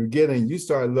at the beginning you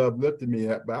started Love Lifted Me,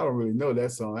 but I don't really know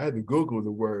that song. I had to Google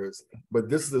the words, but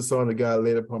this is the song that God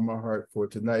laid upon my heart for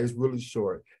tonight. It's really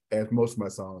short, as most of my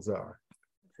songs are.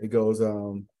 It goes,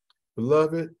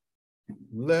 beloved,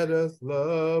 let us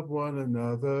love one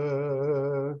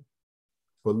another,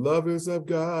 for love is of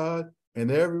God,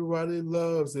 and everybody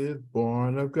loves is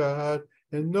born of God,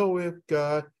 and knoweth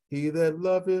God, he that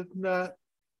loveth not,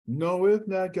 knoweth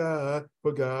not God,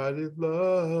 for God is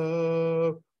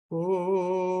love.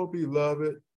 Oh,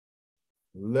 beloved,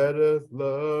 let us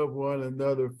love one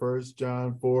another. 1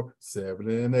 John 4, 7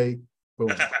 and 8. Boom.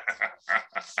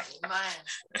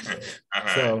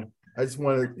 So I just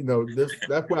wanted,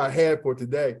 that's what I had for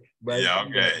today. But, yeah,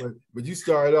 okay. But you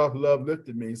started off Love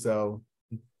Lifted Me, so.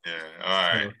 Yeah, all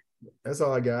right. So that's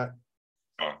all I got.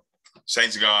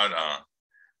 Saints of God,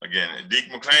 again,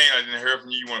 Deacon McLean, I didn't hear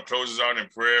from you. You want to close us out in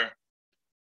prayer?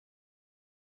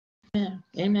 Amen.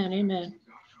 Amen. Amen.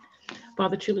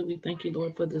 Father, truly, we thank you,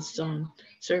 Lord, for this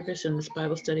service and this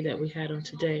Bible study that we had on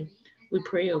today. We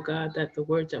pray, oh God, that the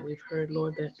words that we've heard,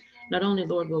 Lord, that not only,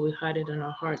 Lord, will we hide it in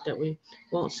our heart, that we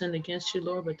won't sin against you,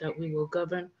 Lord, but that we will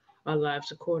govern our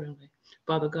lives accordingly.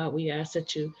 Father God, we ask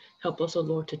that you help us, oh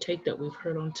Lord, to take that we've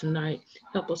heard on tonight.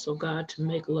 Help us, oh God, to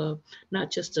make love not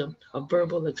just a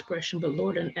verbal expression, but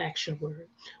Lord, an action word.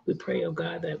 We pray, oh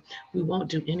God, that we won't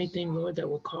do anything, Lord, that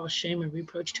will cause shame and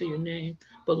reproach to your name,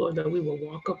 but Lord, that we will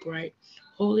walk upright,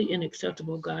 holy and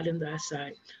acceptable, God, in thy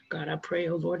sight. God, I pray,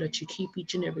 oh Lord, that you keep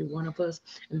each and every one of us,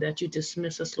 and that you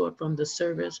dismiss us, Lord, from the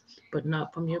service, but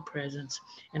not from your presence.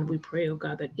 And we pray, oh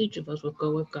God, that each of us will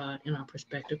go with God in our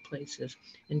respective places.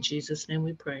 In Jesus' name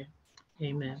we pray.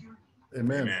 Amen.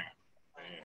 Amen.